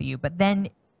thing for you, but then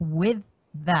with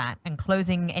that and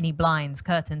closing any blinds,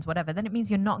 curtains, whatever, then it means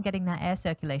you're not getting that air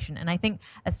circulation. And I think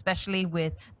especially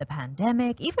with the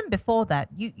pandemic, even before that,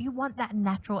 you want that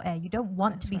natural air. You don't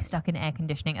want to be stuck in air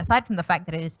conditioning, aside from the fact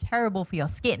that it is terrible for your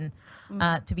skin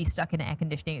to be stuck in air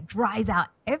conditioning. It dries out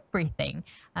everything,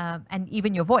 and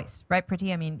even your voice, right,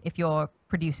 Pretty? I mean, if you're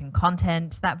producing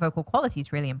content, that vocal quality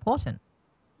is really important.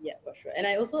 Yeah, for sure. And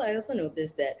I also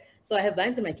noticed that, so I have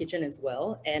blinds in my kitchen as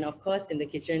well. And of course, in the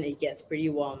kitchen, it gets pretty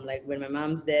warm. Like when my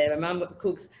mom's there, my mom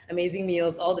cooks amazing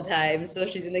meals all the time. So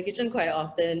she's in the kitchen quite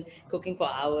often, cooking for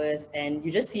hours. And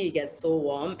you just see it gets so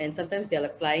warm. And sometimes they're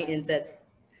like flying insects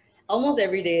almost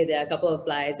every day there are a couple of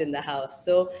flies in the house.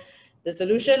 So the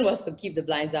solution was to keep the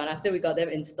blinds down. After we got them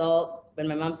installed, when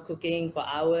my mom's cooking for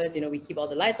hours, we keep all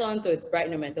the lights on so it's bright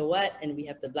no matter what, and we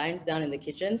have the blinds down in the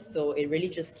kitchen, so it really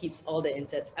just keeps all the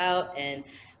insects out, and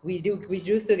we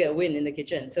do still get wind in the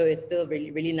kitchen, so it's still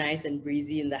really, really nice and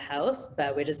breezy in the house,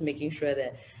 but we're just making sure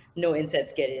that no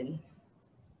insects get in.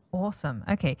 Awesome.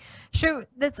 Okay. So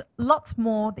there's lots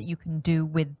more that you can do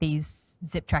with these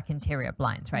Ziptrak interior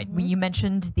blinds, right? You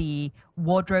mentioned the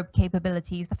wardrobe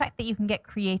capabilities, the fact that you can get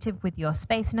creative with your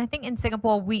space. And I think in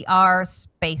Singapore, we are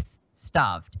space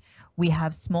starved. We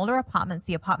have smaller apartments.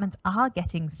 The apartments are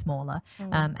getting smaller,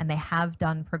 and they have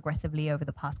done progressively over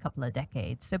the past couple of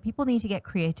decades. So people need to get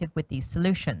creative with these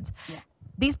solutions. Yeah.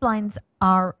 These blinds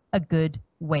are a good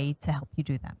way to help you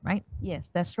do that, right?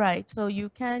 Yes, that's right. So you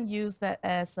can use that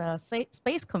as a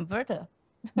space converter.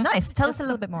 Nice. Tell us a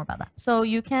little bit more about that. So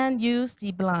you can use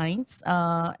the blinds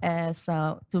as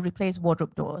to replace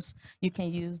wardrobe doors. You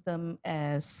can use them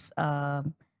as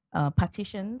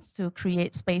partitions to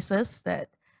create spaces that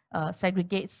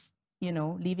segregates,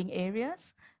 living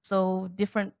areas. So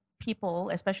different people,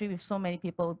 especially with so many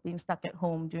people being stuck at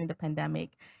home during the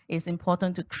pandemic, it's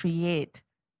important to create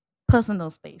personal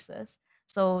spaces.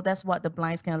 So that's what the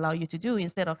blinds can allow you to do.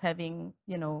 Instead of having,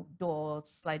 doors,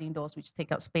 sliding doors, which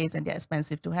take up space and they're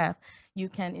expensive to have, you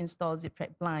can install Ziptrak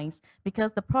blinds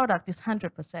because the product is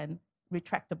 100%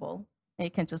 retractable. And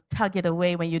you can just tug it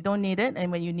away when you don't need it,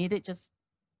 and when you need it, just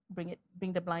bring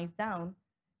the blinds down.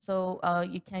 So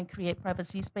you can create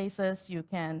privacy spaces. You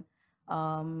can,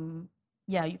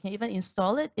 you can even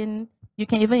install it in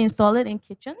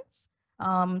kitchens.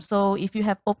 So if you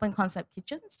have open concept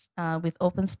kitchens with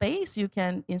open space, you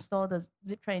can install the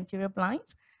Ziptrak interior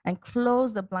blinds and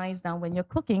close the blinds down when you're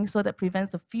cooking, so that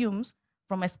prevents the fumes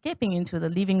from escaping into the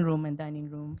living room and dining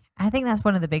room. I think that's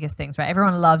one of the biggest things, right?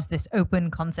 Everyone loves this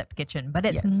open concept kitchen, but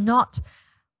it's not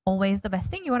always the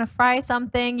best thing. You want to fry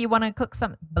something, you want to cook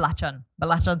some belacan.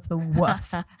 Belacan's the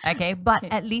worst. Okay, but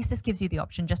at least this gives you the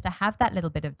option just to have that little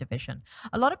bit of division.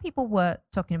 A lot of people were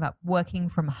talking about working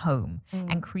from home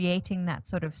and creating that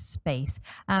sort of space.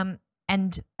 And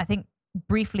I think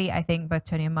briefly, both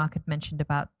Tony and Mark had mentioned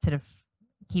about sort of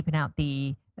keeping out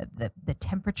the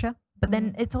temperature, but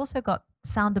then it's also got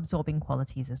sound absorbing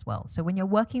qualities as well. So when you're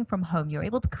working from home, you're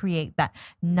able to create that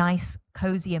nice,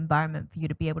 cozy environment for you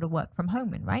to be able to work from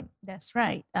home in, right? That's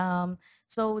right.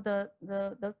 So the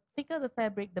thicker the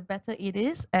fabric, the better it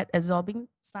is at absorbing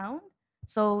sound.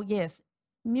 So yes,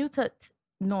 muted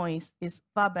noise is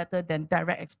far better than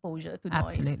direct exposure to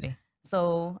noise. Absolutely.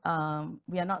 So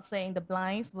we are not saying the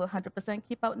blinds will 100%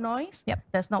 keep out noise. Yep.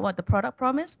 That's not what the product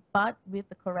promised, but with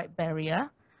the correct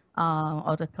barrier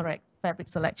or the correct fabric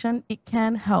selection, it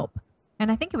can help.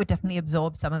 And I think it would definitely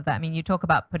absorb some of that. I mean, you talk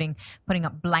about putting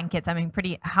up blankets. I mean,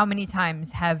 how many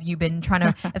times have you been trying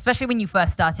to, especially when you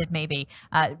first started, maybe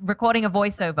recording a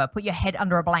voiceover, put your head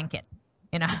under a blanket,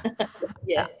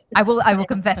 Yes. I will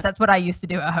confess that's what I used to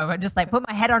do at home. I just put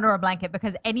my head under a blanket,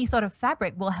 because any sort of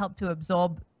fabric will help to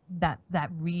absorb that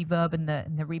reverb and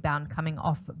the rebound coming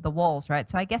off the walls, right?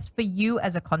 So I guess for you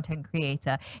as a content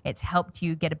creator, it's helped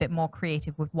you get a bit more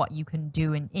creative with what you can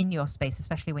do in your space,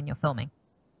 especially when you're filming.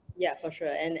 Yeah, for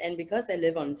sure. And because I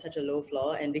live on such a low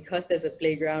floor, and because there's a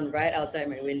playground right outside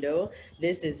my window,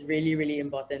 this is really, really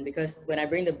important, because when I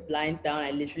bring the blinds down,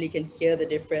 I literally can hear the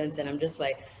difference, and I'm just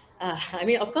like, I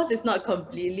mean, of course, it's not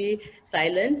completely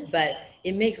silent, but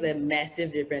it makes a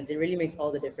massive difference. It really makes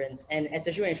all the difference. And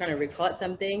especially when you're trying to record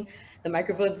something, the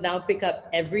microphones now pick up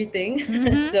everything.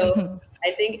 So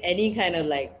I think any kind of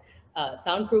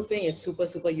soundproofing is super,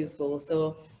 super useful.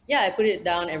 So yeah, I put it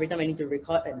down every time I need to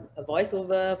record a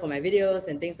voiceover for my videos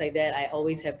and things like that. I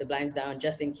always have the blinds down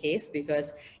just in case,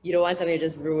 because you don't want something to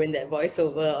just ruin that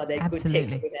voiceover or that good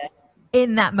take.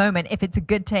 In that moment, if it's a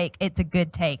good take, it's a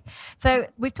good take. So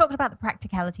we've talked about the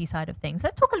practicality side of things.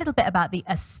 Let's talk a little bit about the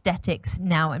aesthetics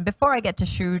now. And before I get to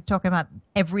Shu talking about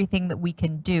everything that we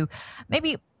can do,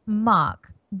 maybe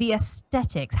Mark, the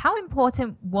aesthetics, how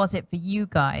important was it for you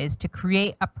guys to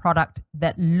create a product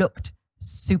that looked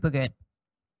super good,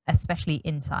 especially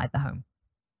inside the home?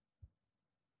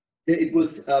 It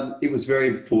was very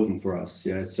important for us.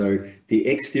 Yeah. So the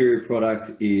exterior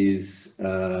product is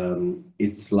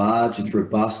it's large, it's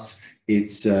robust,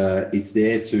 it's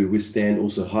there to withstand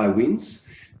also high winds,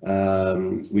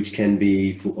 which can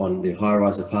be on the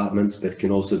high-rise apartments, but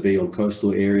can also be on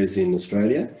coastal areas in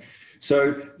Australia.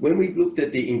 So when we looked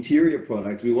at the interior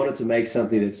product, we wanted to make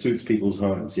something that suits people's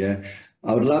homes. Yeah.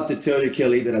 I would love to tell you,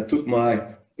 Kelly, that I took my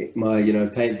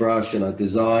paintbrush and I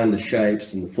designed the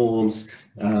shapes and the forms,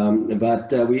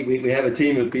 but we have a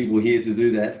team of people here to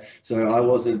do that. So I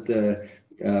wasn't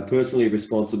personally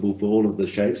responsible for all of the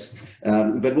shapes.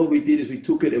 But what we did is we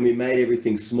took it and we made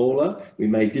everything smaller. We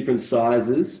made different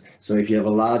sizes. So if you have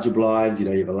a larger blind, you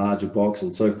have a larger box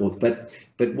and so forth. But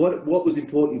what was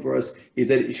important for us is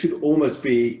that it should almost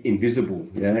be invisible.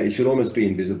 Yeah, it should almost be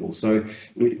invisible. So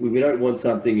we don't want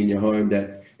something in your home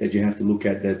that you have to look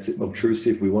at that's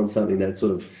obtrusive. We want something that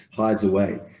sort of hides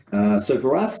away. So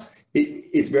for us,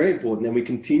 it's very important, and we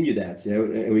continue that.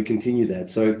 And we continue that.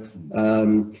 So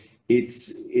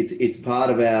it's part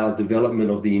of our development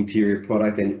of the interior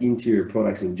product and interior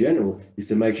products in general, is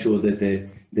to make sure that they're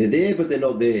there, but they're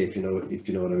not there. If you know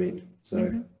what I mean.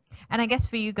 So. And I guess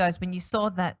for you guys, when you saw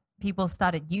that people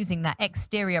started using that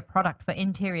exterior product for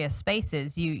interior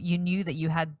spaces, you knew that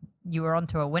you were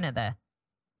onto a winner there.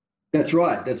 That's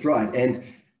right. And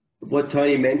what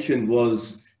Tony mentioned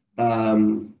was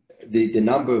the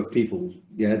number of people,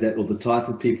 or the type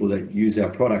of people that use our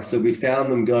products. So we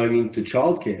found them going into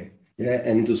childcare,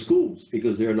 and into schools,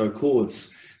 because there are no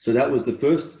cords. So that was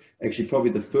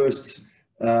probably the first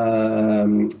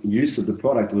use of the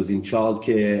product was in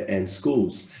childcare and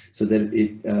schools, so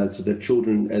that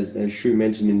children, as Shu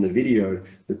mentioned in the video,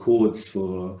 the cords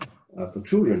for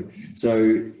children.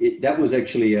 So that was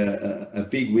actually a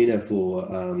big winner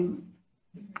for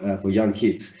young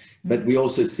kids. But we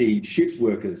also see shift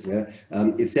workers.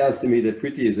 It sounds to me that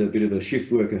Priti is a bit of a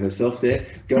shift worker herself there,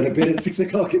 going to bed at 6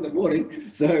 o'clock in the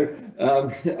morning. So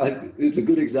it's a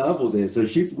good example there. So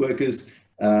shift workers,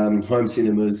 home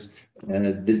cinemas,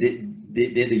 they're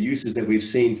the uses that we've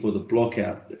seen for the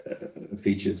blockout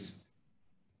features.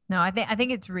 No, I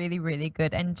think it's really, really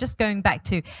good. And just going back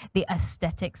to the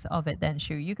aesthetics of it then,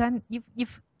 Shu,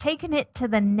 you've taken it to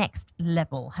the next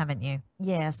level, haven't you?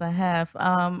 Yes, I have.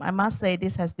 I must say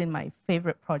this has been my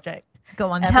favorite project. Go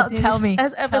on, tell me.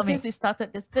 Ever since we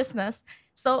started this business.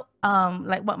 So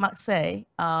like what Mark said,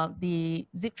 the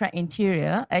Ziptrak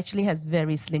interior actually has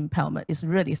very slim pelmet. It's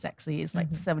really sexy. It's like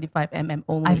 75 mm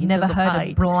only. I've never heard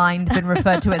a blind been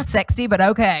referred to as sexy, but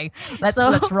okay, let's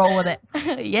roll with it.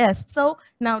 Yes. So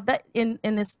now that in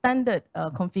the standard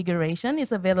configuration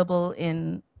is available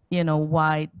in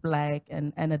white, black,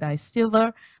 and anodized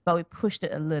silver, but we pushed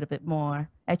it a little bit more,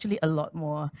 actually a lot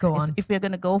more. Go on. If we're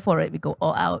going to go for it, we go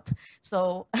all out.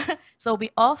 So we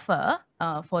offer,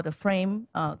 for the frame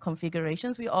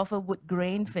configurations, we offer wood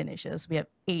grain finishes. We have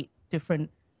 8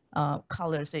 different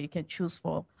colors that you can choose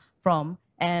from.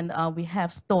 And we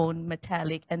have stone,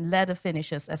 metallic, and leather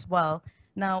finishes as well.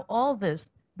 Now, all this,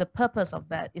 the purpose of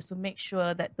that is to make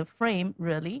sure that the frame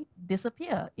really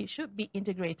disappear. It should be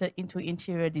integrated into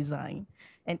interior design,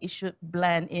 and it should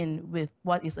blend in with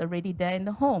what is already there in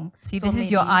the home. See, so this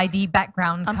is your ID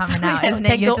background coming out, isn't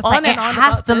it? You're just like, it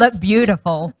has to look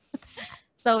beautiful.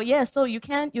 So yeah, so you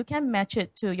can match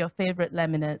it to your favorite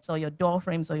laminates or your door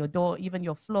frames or your door, even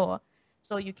your floor.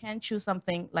 So you can choose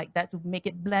something like that to make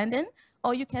it blend in,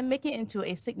 or you can make it into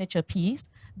a signature piece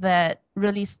that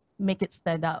really make it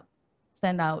stand out.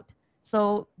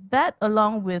 So that,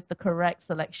 along with the correct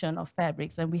selection of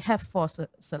fabrics, and we have 4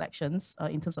 selections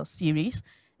in terms of series.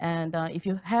 And if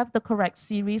you have the correct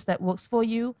series that works for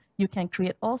you, you can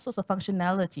create all sorts of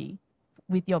functionality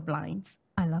with your blinds.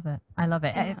 I love it. I love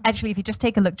it. Yeah. Actually, if you just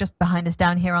take a look just behind us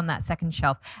down here on that second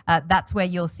shelf, that's where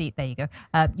you'll see, there you go.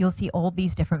 You'll see all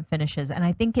these different finishes. And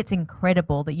I think it's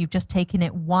incredible that you've just taken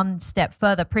it one step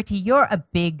further. Priti, you're a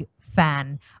big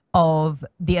fan of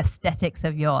the aesthetics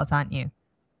of yours, aren't you?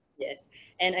 Yes.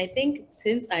 And I think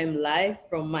since I'm live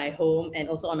from my home and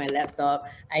also on my laptop,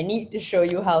 I need to show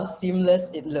you how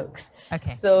seamless it looks.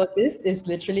 Okay. So this is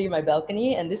literally my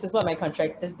balcony, and this is what my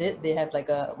contractors did. They have like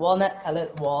a walnut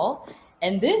colored wall,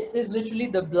 and this is literally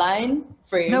the blind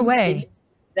frame. No way.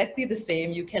 Exactly the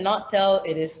same. You cannot tell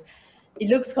it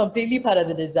looks completely part of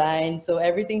the design. So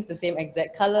everything's the same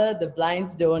exact color. The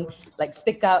blinds don't like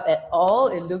stick out at all.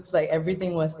 It looks like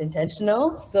everything was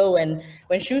intentional. So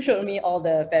when Shu showed me all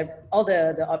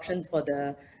the options for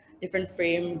the different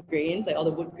frame grains, like all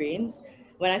the wood grains,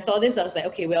 when I saw this, I was like,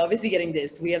 okay, we're obviously getting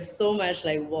this. We have so much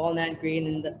like walnut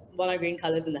grain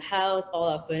colors in the house. All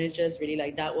our furniture is really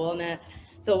like dark walnut.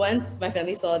 So once my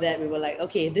family saw that, we were like,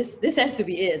 okay, this has to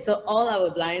be it. So all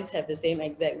our blinds have the same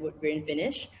exact wood grain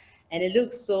finish. And it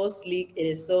looks so sleek, it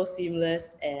is so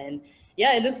seamless, and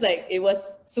yeah, it looks like it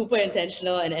was super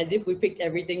intentional and as if we picked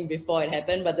everything before it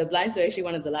happened, but the blinds were actually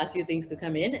one of the last few things to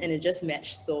come in, and it just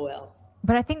matched so well.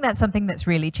 But I think that's something that's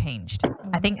really changed.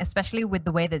 I think especially with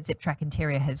the way that Ziptrak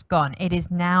Interior has gone, it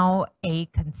is now a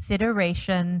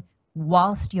consideration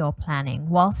whilst you're planning,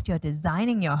 whilst you're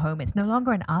designing your home. It's no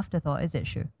longer an afterthought, is it,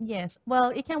 Shu? Yes. Well,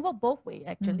 it can work both ways,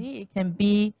 actually. It can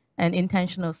be and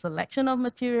intentional selection of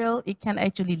material, it can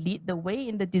actually lead the way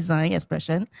in the design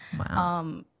expression.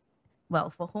 Wow. Well,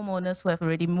 for homeowners who have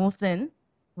already moved in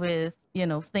with,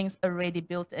 things already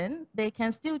built in, they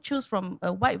can still choose from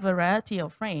a wide variety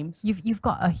of frames. You've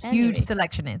got a huge Anyways.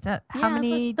 selection. It's how Yeah, so many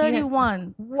do you have?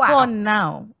 31 Wow. for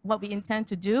now. What we intend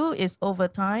to do is over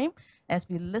time, as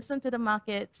we listen to the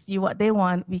market, see what they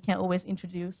want, we can always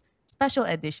introduce special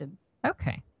editions.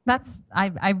 Okay.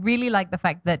 I really like the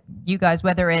fact that you guys,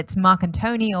 whether it's Mark and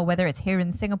Tony or whether it's here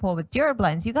in Singapore with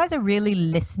Durablinds, you guys are really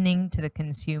listening to the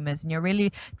consumers and you're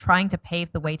really trying to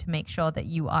pave the way to make sure that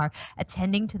you are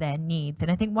attending to their needs.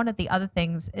 And I think one of the other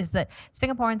things is that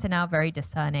Singaporeans are now very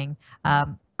discerning.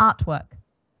 Artwork,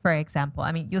 for example.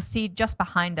 I mean, you'll see just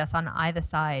behind us on either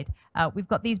side, we've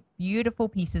got these beautiful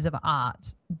pieces of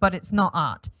art, but it's not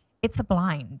art. It's a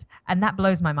blind. And that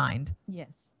blows my mind. Yes.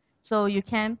 So you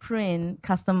can print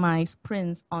customized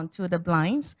prints onto the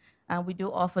blinds. We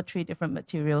do offer 3 different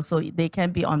materials. So they can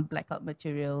be on blackout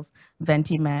materials,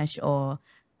 venti mesh, or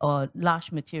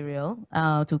large material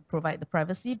to provide the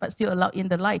privacy, but still allow in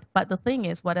the light. But the thing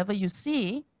is, whatever you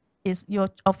see is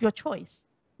of your choice.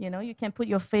 You can put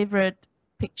your favorite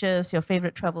pictures, your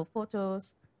favorite travel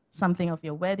photos, something of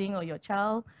your wedding or your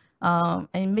child,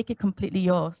 and make it completely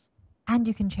yours. And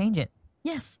you can change it.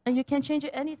 Yes, and you can change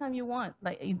it anytime you want.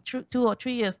 Like in 2 or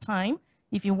 3 years' time,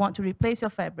 if you want to replace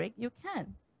your fabric, you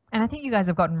can. And I think you guys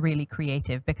have gotten really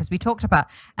creative because we talked about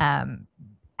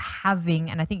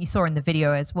having, and I think you saw in the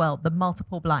video as well, the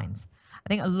multiple blinds. I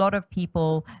think a lot of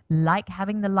people like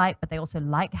having the light, but they also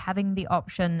like having the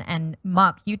option. And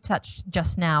Mark, you touched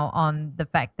just now on the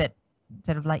fact that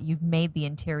sort of like you've made the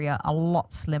interior a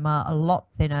lot slimmer, a lot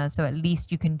thinner, so at least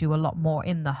you can do a lot more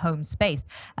in the home space.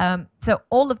 So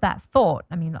all of that thought,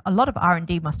 I mean, a lot of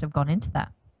R&D must have gone into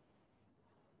that.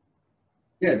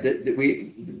 Yeah,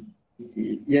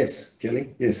 yes,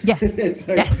 Kelly, yes. Yes,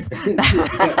 yes.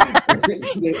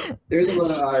 There is a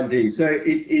lot of R&D. So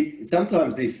it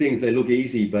sometimes these things, they look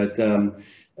easy, but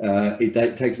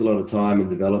it takes a lot of time and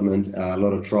development, a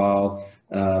lot of trial.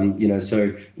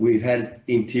 So we've had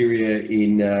interior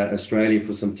in Australia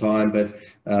for some time, but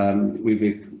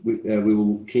we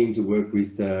were keen to work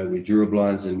with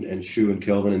Durablinds and Shu and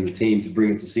Kelvin and the team to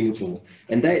bring it to Singapore,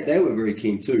 and they were very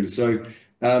keen too. So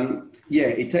yeah,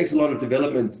 it takes a lot of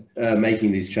development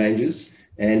making these changes,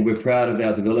 and we're proud of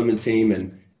our development team.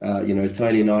 And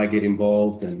Tony and I get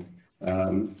involved, and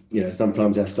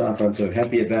sometimes our staff aren't so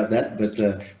happy about that, but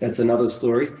that's another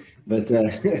story. But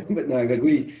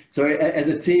so as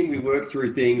a team, we work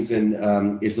through things, and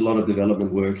it's a lot of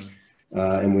development work,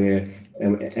 and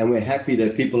we're happy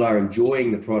that people are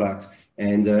enjoying the product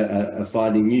and are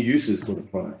finding new uses for the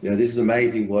product. This is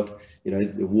amazing what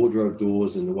the wardrobe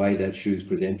doors and the way that Shu's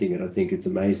presenting it. I think it's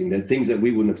amazing. That things that we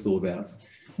wouldn't have thought about.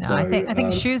 No, So, I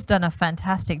think Shu's done a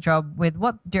fantastic job with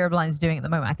what Durabline is doing at the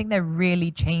moment. I think they're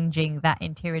really changing that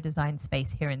interior design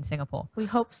space here in Singapore. We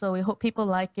hope so. We hope people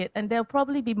like it, and there'll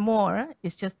probably be more.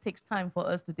 It just takes time for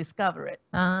us to discover it.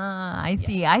 Ah, I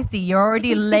see. You're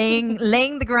already laying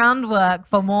the groundwork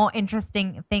for more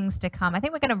interesting things to come. I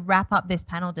think we're going to wrap up this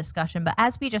panel discussion, but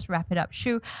as we just wrap it up,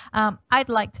 Shu, I'd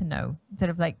like to know sort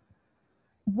of like,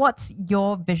 what's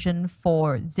your vision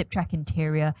for Ziptrak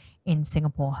Interior in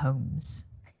Singapore homes?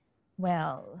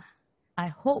 Well, I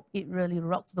hope it really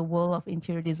rocks the world of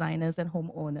interior designers and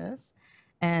homeowners,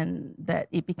 and that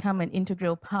it become an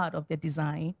integral part of their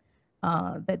design,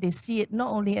 that they see it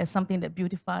not only as something that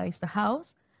beautifies the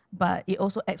house, but it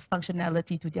also adds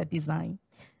functionality to their design.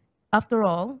 After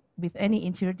all, with any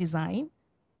interior design,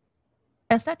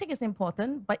 aesthetic is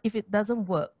important, but if it doesn't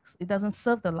work, it doesn't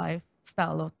serve the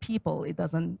lifestyle of people,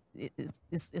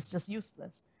 it's just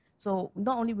useless. So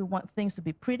not only we want things to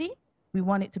be pretty, we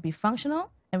want it to be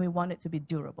functional, and we want it to be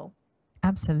durable.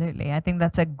 Absolutely. I think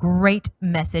that's a great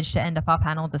message to end up our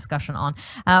panel discussion on.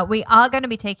 We are going to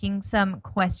be taking some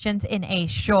questions in a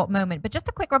short moment, but just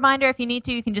a quick reminder, if you need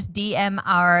to, you can just DM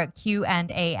our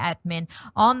Q&A admin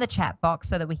on the chat box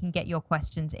so that we can get your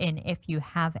questions in if you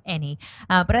have any.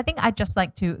 But I think I'd just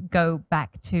like to go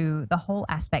back to the whole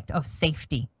aspect of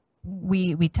safety.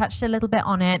 We touched a little bit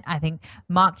on it. I think,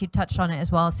 Mark, you touched on it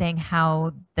as well, saying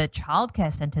how the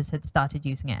childcare centers had started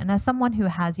using it. And as someone who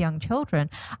has young children,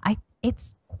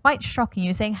 it's quite shocking.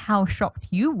 You're saying how shocked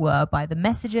you were by the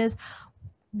messages.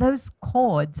 Those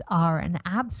cords are an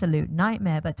absolute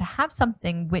nightmare, but to have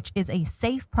something which is a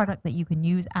safe product that you can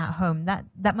use at home,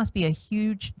 that must be a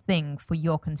huge thing for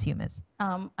your consumers.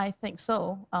 I think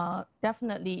so.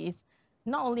 Definitely, it's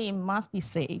not only it must be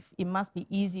safe, it must be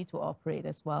easy to operate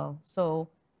as well. So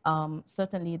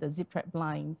certainly the Ziptrak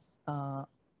blinds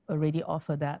already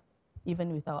offer that,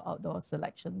 even with our outdoor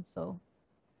selection. So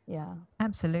Yeah.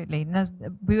 Absolutely. No,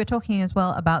 we were talking as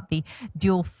well about the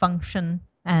dual function,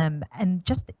 and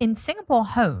just in Singapore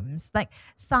homes, like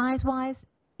size wise,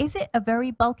 is it a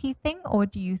very bulky thing, or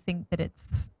do you think that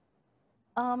it's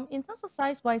In terms of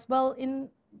size wise, well,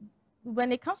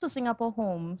 when it comes to Singapore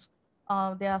homes,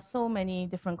 there are so many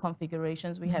different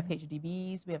configurations. We have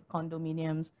HDBs, we have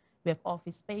condominiums, we have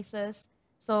office spaces.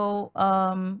 So,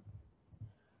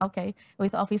 okay,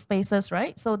 with office spaces,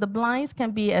 right? So the blinds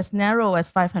can be as narrow as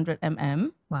 500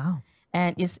 mm, wow?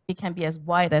 and it can be as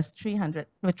wide as 3,000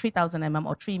 mm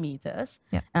or 3 meters.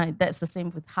 Yeah. That's the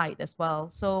same with height as well.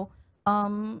 So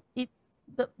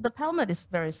the pelmet is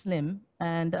very slim,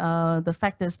 and the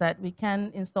fact is that we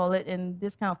can install it in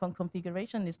this kind of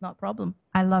configuration is not a problem.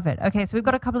 I love it. Okay, so we've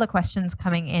got a couple of questions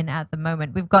coming in at the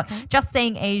moment. We've got Just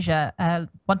Saying Asia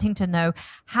wanting to know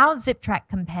how Ziptrak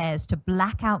compares to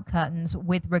blackout curtains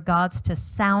with regards to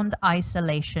sound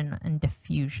isolation and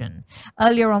diffusion.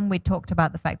 Earlier on, we talked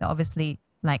about the fact that obviously,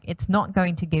 like, it's not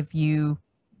going to give you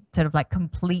sort of like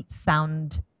complete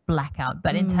sound blackout,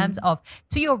 but in terms of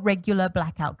to your regular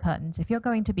blackout curtains, if you're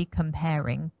going to be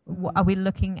comparing, are we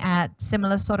looking at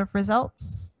similar sort of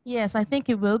results? Yes, I think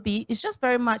it will be. It's just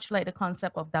very much like the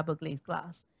concept of double glazed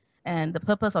glass. And the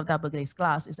purpose of double glazed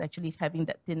glass is actually having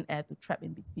that thin air to trap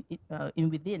in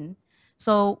within.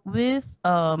 So with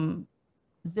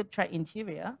Ziptrak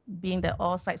interior, being that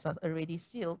all sides are already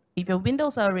sealed, if your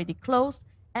windows are already closed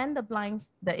and the blinds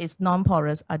that is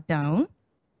non-porous are down,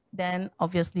 then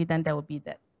obviously then there will be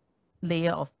that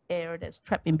layer of air that's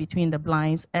trapped in between the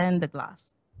blinds and the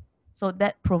glass. So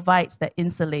that provides that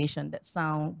insulation, that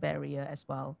sound barrier as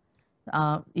well.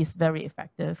 Is very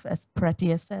effective, as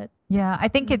Prati has said. Yeah, I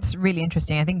think it's really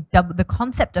interesting. I think the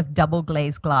concept of double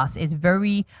glazed glass is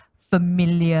very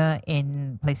familiar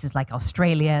in places like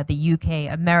Australia, the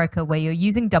UK, America, where you're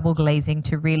using double glazing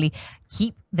to really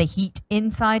keep the heat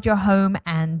inside your home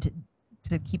and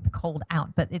to keep the cold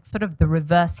out. But it's sort of the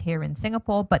reverse here in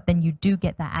Singapore, but then you do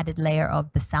get that added layer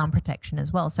of the sound protection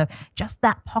as well. So just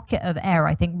that pocket of air,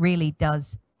 I think, really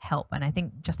does help. And I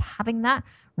think just having that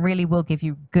really will give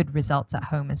you good results at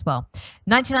home as well.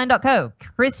 99.co,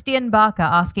 Christian Barker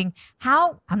asking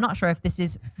how, I'm not sure if this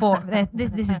is for,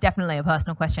 this is definitely a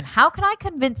personal question. How can I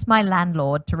convince my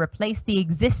landlord to replace the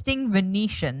existing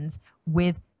Venetians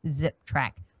with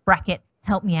Ziptrak? Bracket,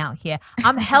 help me out here.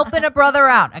 I'm helping a brother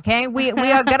out. Okay. We're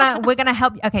gonna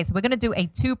help. Okay. So we're going to do a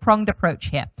two-pronged approach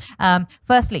here.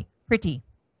 Firstly, Pretty,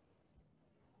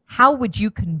 how would you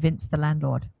convince the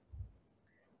landlord?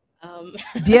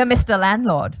 Dear Mr.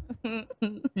 Landlord.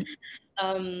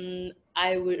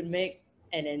 I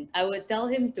would tell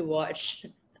him to watch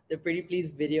the Pretty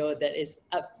Please video that is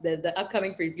the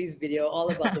upcoming Pretty Please video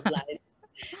all about the blind.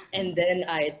 And then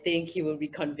I think he will be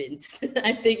convinced.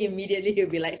 I think immediately he'll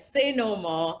be like, say no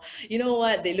more. You know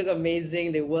what? They look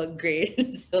amazing. They work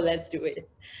great. So let's do it.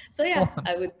 So yeah, Awesome.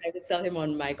 I would sell him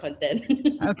on my content.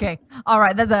 Okay. All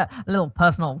right. There's a little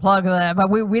personal plug there, but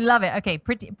we love it. Okay.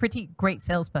 Pretty great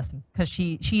salesperson, because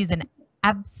she is an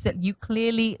absolute, you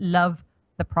clearly love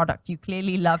the product. You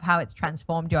clearly love how it's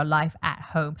transformed your life at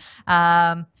home.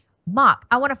 Mark,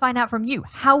 I want to find out from you.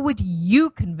 How would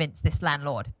you convince this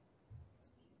landlord?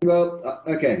 Well,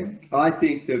 okay. I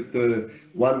think that the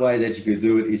one way that you could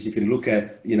do it is you can look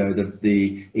at,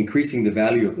 the increasing the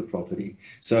value of the property.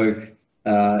 So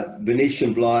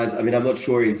Venetian blinds, I mean, I'm not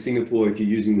sure in Singapore if you're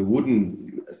using the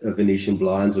wooden Venetian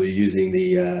blinds or you're using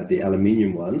the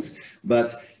aluminium ones,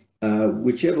 but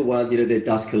whichever one, they're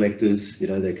dust collectors,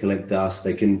 they collect dust,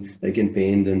 they can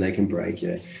bend and they can break.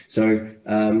 Yeah. So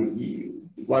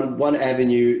one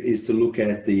avenue is to look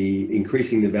at the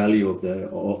increasing the value of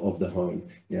the home,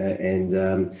 and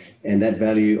that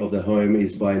value of the home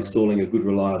is by installing a good,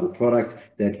 reliable product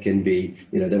that can be,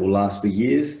 that will last for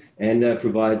years and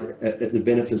provides the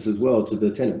benefits as well to the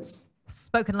tenants.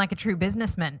 Spoken like a true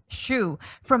businessman. Shu,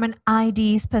 from an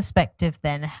ID's perspective,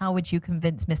 then, how would you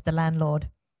convince Mr. Landlord?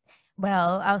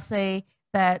 Well, I'll say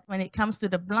that when it comes to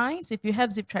the blinds, if you have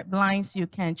Ziptrak blinds, you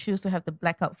can choose to have the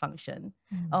blackout function,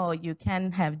 or you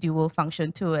can have dual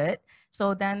function to it.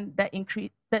 So then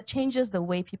that changes the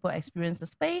way people experience the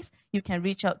space. You can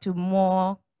reach out to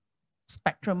more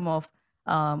spectrum of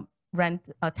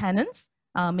tenants.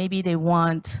 Maybe they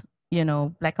want,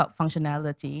 blackout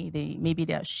functionality. Maybe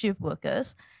they are shift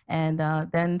workers, and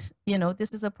then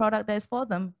this is a product that is for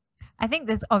them. I think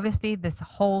there's obviously this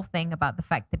whole thing about the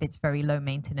fact that it's very low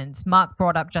maintenance. Mark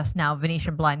brought up just now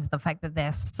Venetian blinds, the fact that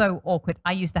they're so awkward.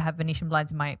 I used to have Venetian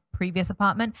blinds in my previous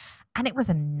apartment, and it was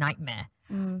a nightmare.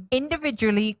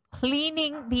 Individually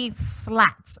cleaning these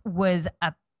slats was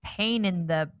a pain in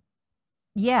the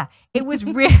Yeah, it was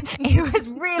it was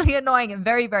really annoying and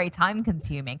very, very time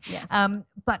consuming. Yes.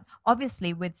 But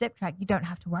obviously with Ziptrak, you don't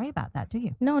have to worry about that, do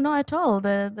you? No, not at all.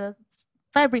 The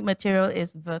fabric material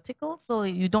is vertical, so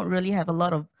you don't really have a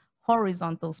lot of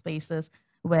horizontal spaces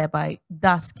whereby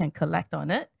dust can collect on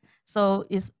it. So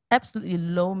it's absolutely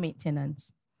low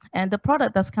maintenance. And the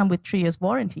product does come with 3 years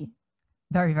warranty.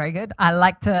 Very, very good.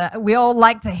 We all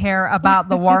like to hear about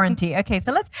the warranty. Okay,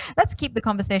 so let's keep the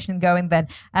conversation going then.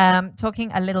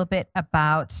 Talking a little bit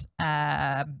about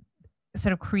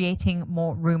sort of creating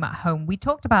more room at home. We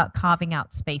talked about carving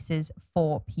out spaces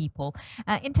for people.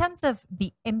 In terms of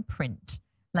the imprint,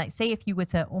 like say if you were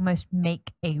to almost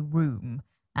make a room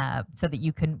so that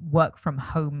you can work from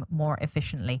home more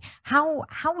efficiently, how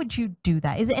would you do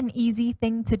that? Is it an easy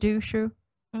thing to do, Shu?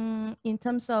 In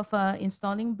terms of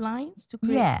installing blinds to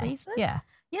create Yeah, spaces, yeah.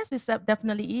 yes, it's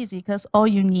definitely easy because all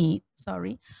you need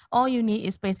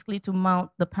is basically to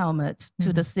mount the pelmet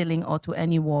to the ceiling or to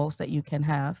any walls that you can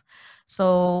have.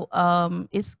 So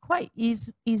it's quite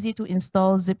easy to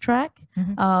install Ziptrak.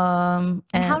 And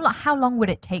how long would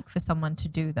it take for someone to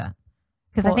do that?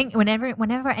 Because I think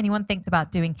whenever anyone thinks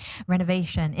about doing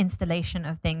renovation, installation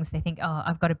of things, they think, oh,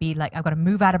 I've got to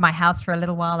move out of my house for a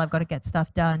little while. I've got to get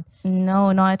stuff done.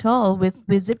 No, not at all. With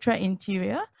Ziptrak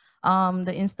Interior,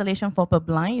 the installation for per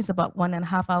blind is about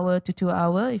 1.5 hour to 2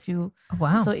 hour.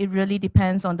 Wow. So it really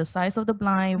depends on the size of the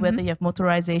blind, whether you have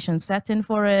motorization set in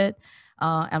for it,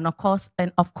 and of course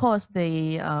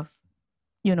the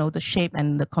the shape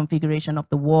and the configuration of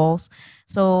the walls.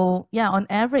 So yeah, on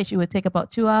average, it would take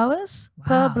about 2 hours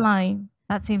per blind.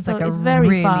 That seems So like it's a very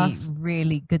really, fast.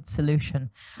 really good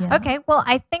solution. Yeah. Okay, well,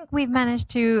 I think we've managed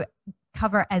to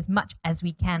cover as much as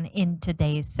we can in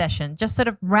today's session. Just sort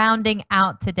of rounding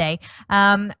out today.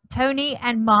 Tony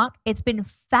and Mark, it's been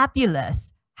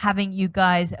fabulous having you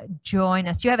guys join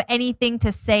us. Do you have anything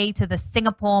to say to the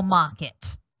Singapore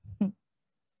market?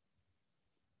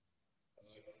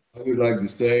 I would like to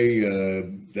say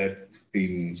that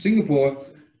in Singapore,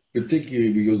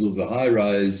 particularly because of the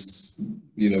high-rise,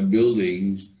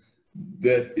 buildings,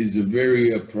 that is a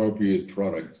very appropriate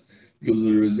product because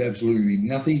there is absolutely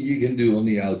nothing you can do on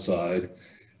the outside,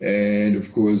 and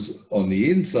of course on the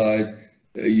inside,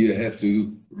 you have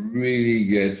to really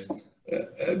get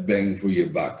a bang for your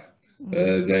buck.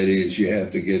 That is, you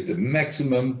have to get the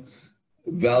maximum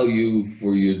value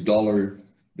for your dollar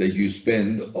that you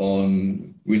spend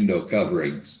on window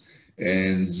coverings,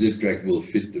 and Ziptrak will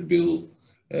fit the bill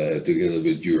together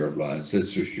with Durablinds,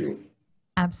 that's for sure.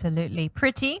 Absolutely.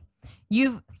 Pretty,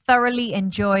 you've thoroughly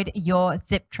enjoyed your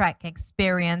Ziptrak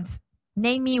experience.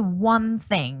 Name me one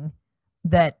thing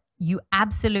that you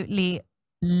absolutely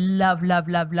love,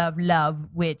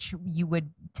 which you would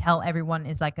tell everyone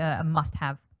is like a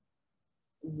must-have.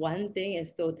 One thing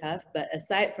is so tough, but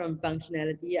aside from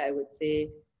functionality, I would say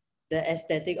the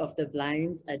aesthetic of the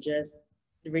blinds are just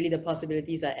really, the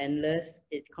possibilities are endless.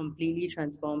 It completely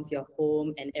transforms your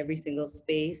home and every single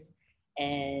space.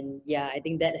 And yeah, I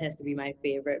think that has to be my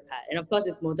favorite part. And of course,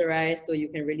 it's motorized, so you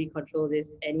can really control this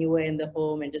anywhere in the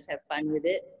home and just have fun with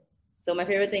it. So my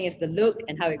favorite thing is the look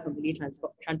and how it completely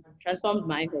transformed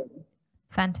my home.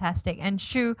 Fantastic. And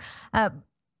Shu,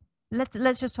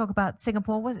 let's just talk about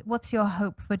Singapore. What's your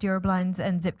hope for Durablinds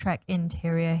and Ziptrak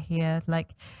Interior here?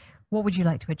 Like, what would you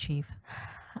like to achieve?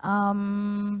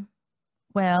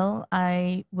 Well,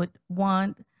 I would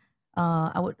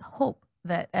hope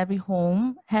that every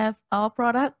home have our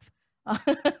product.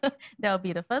 That will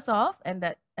be the first off, and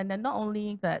then not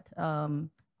only that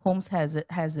homes has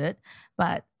it,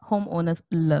 but homeowners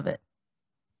love it.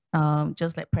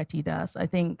 Just like Pretty does. I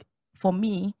think for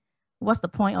me, what's the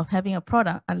point of having a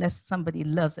product unless somebody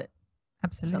loves it?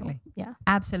 Absolutely. So, yeah.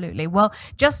 Absolutely. Well,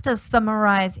 just to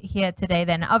summarize here today,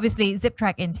 then, obviously,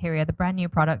 Ziptrak Interior, the brand new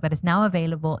product that is now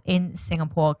available in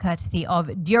Singapore, courtesy of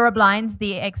Durablinds,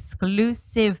 the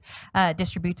exclusive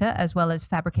distributor as well as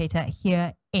fabricator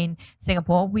here in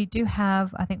Singapore. We do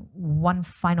have, I think, one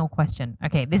final question.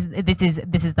 Okay, this is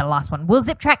the last one. Will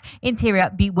Ziptrak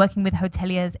Interior be working with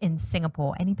hoteliers in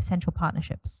Singapore? Any potential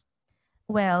partnerships?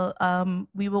 Well,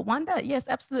 we will wonder. Yes,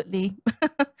 absolutely.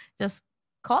 Just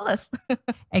call us.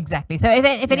 Exactly. So if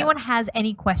anyone has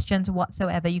any questions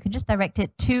whatsoever, you can just direct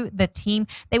it to the team.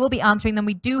 They will be answering them.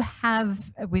 We've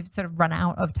sort of run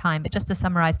out of time, but just to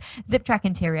summarize, Ziptrak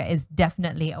Interior is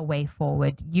definitely a way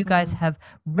forward. You guys have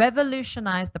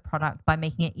revolutionized the product by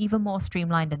making it even more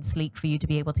streamlined and sleek for you to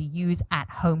be able to use at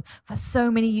home for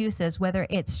so many uses, whether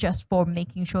it's just for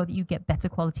making sure that you get better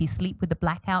quality sleep with the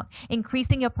blackout,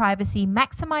 increasing your privacy,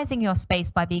 maximizing your space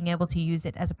by being able to use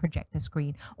it as a projector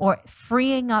screen, or freeing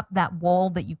freeing up that wall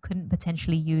that you couldn't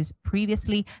potentially use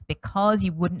previously because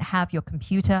you wouldn't have your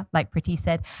computer, like Priti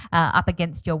said, up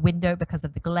against your window because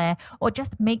of the glare, or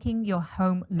just making your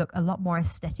home look a lot more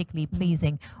aesthetically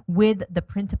pleasing with the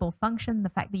printable function, the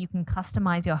fact that you can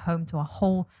customize your home to a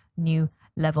whole new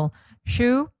level.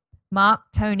 Shu, Mark,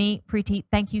 Tony, Preeti,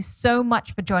 thank you so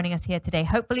much for joining us here today.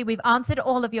 Hopefully we've answered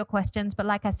all of your questions, but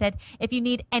like I said, if you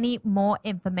need any more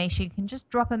information, you can just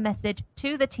drop a message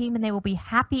to the team and they will be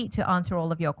happy to answer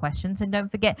all of your questions. And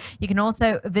don't forget, you can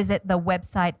also visit the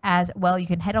website as well. You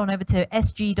can head on over to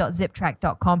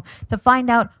sg.ziptrak.com to find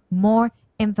out more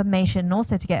information and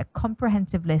also to get a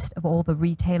comprehensive list of all the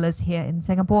retailers here in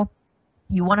Singapore.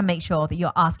 You want to make sure that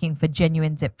you're asking for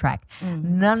genuine Ziptrak.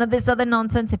 None of this other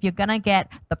nonsense. If you're going to get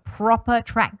the proper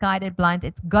track guided blinds,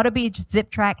 it's got to be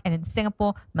Ziptrak. And in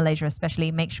Singapore, Malaysia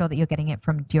especially, make sure that you're getting it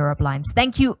from Dura Blinds.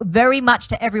 Thank you very much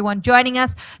to everyone joining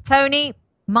us. Tony,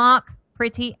 Mark,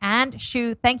 Priti, and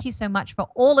Shu, thank you so much for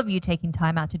all of you taking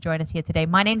time out to join us here today.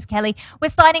 My name's Kelly. We're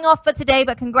signing off for today,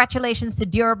 but congratulations to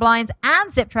Dura Blinds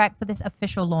and Ziptrak for this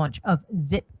official launch of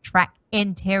Ziptrak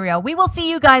Interior. We will see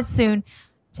you guys soon.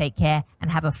 Take care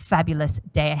and have a fabulous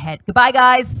day ahead. Goodbye,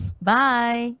 guys.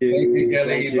 Bye. Thank you, Kelly.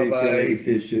 Thank you, Bye-bye.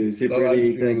 Kelly. Super,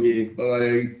 thank you.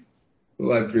 Bye-bye.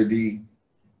 Bye-bye, Priti.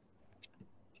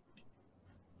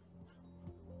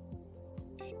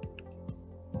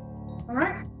 All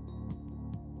right.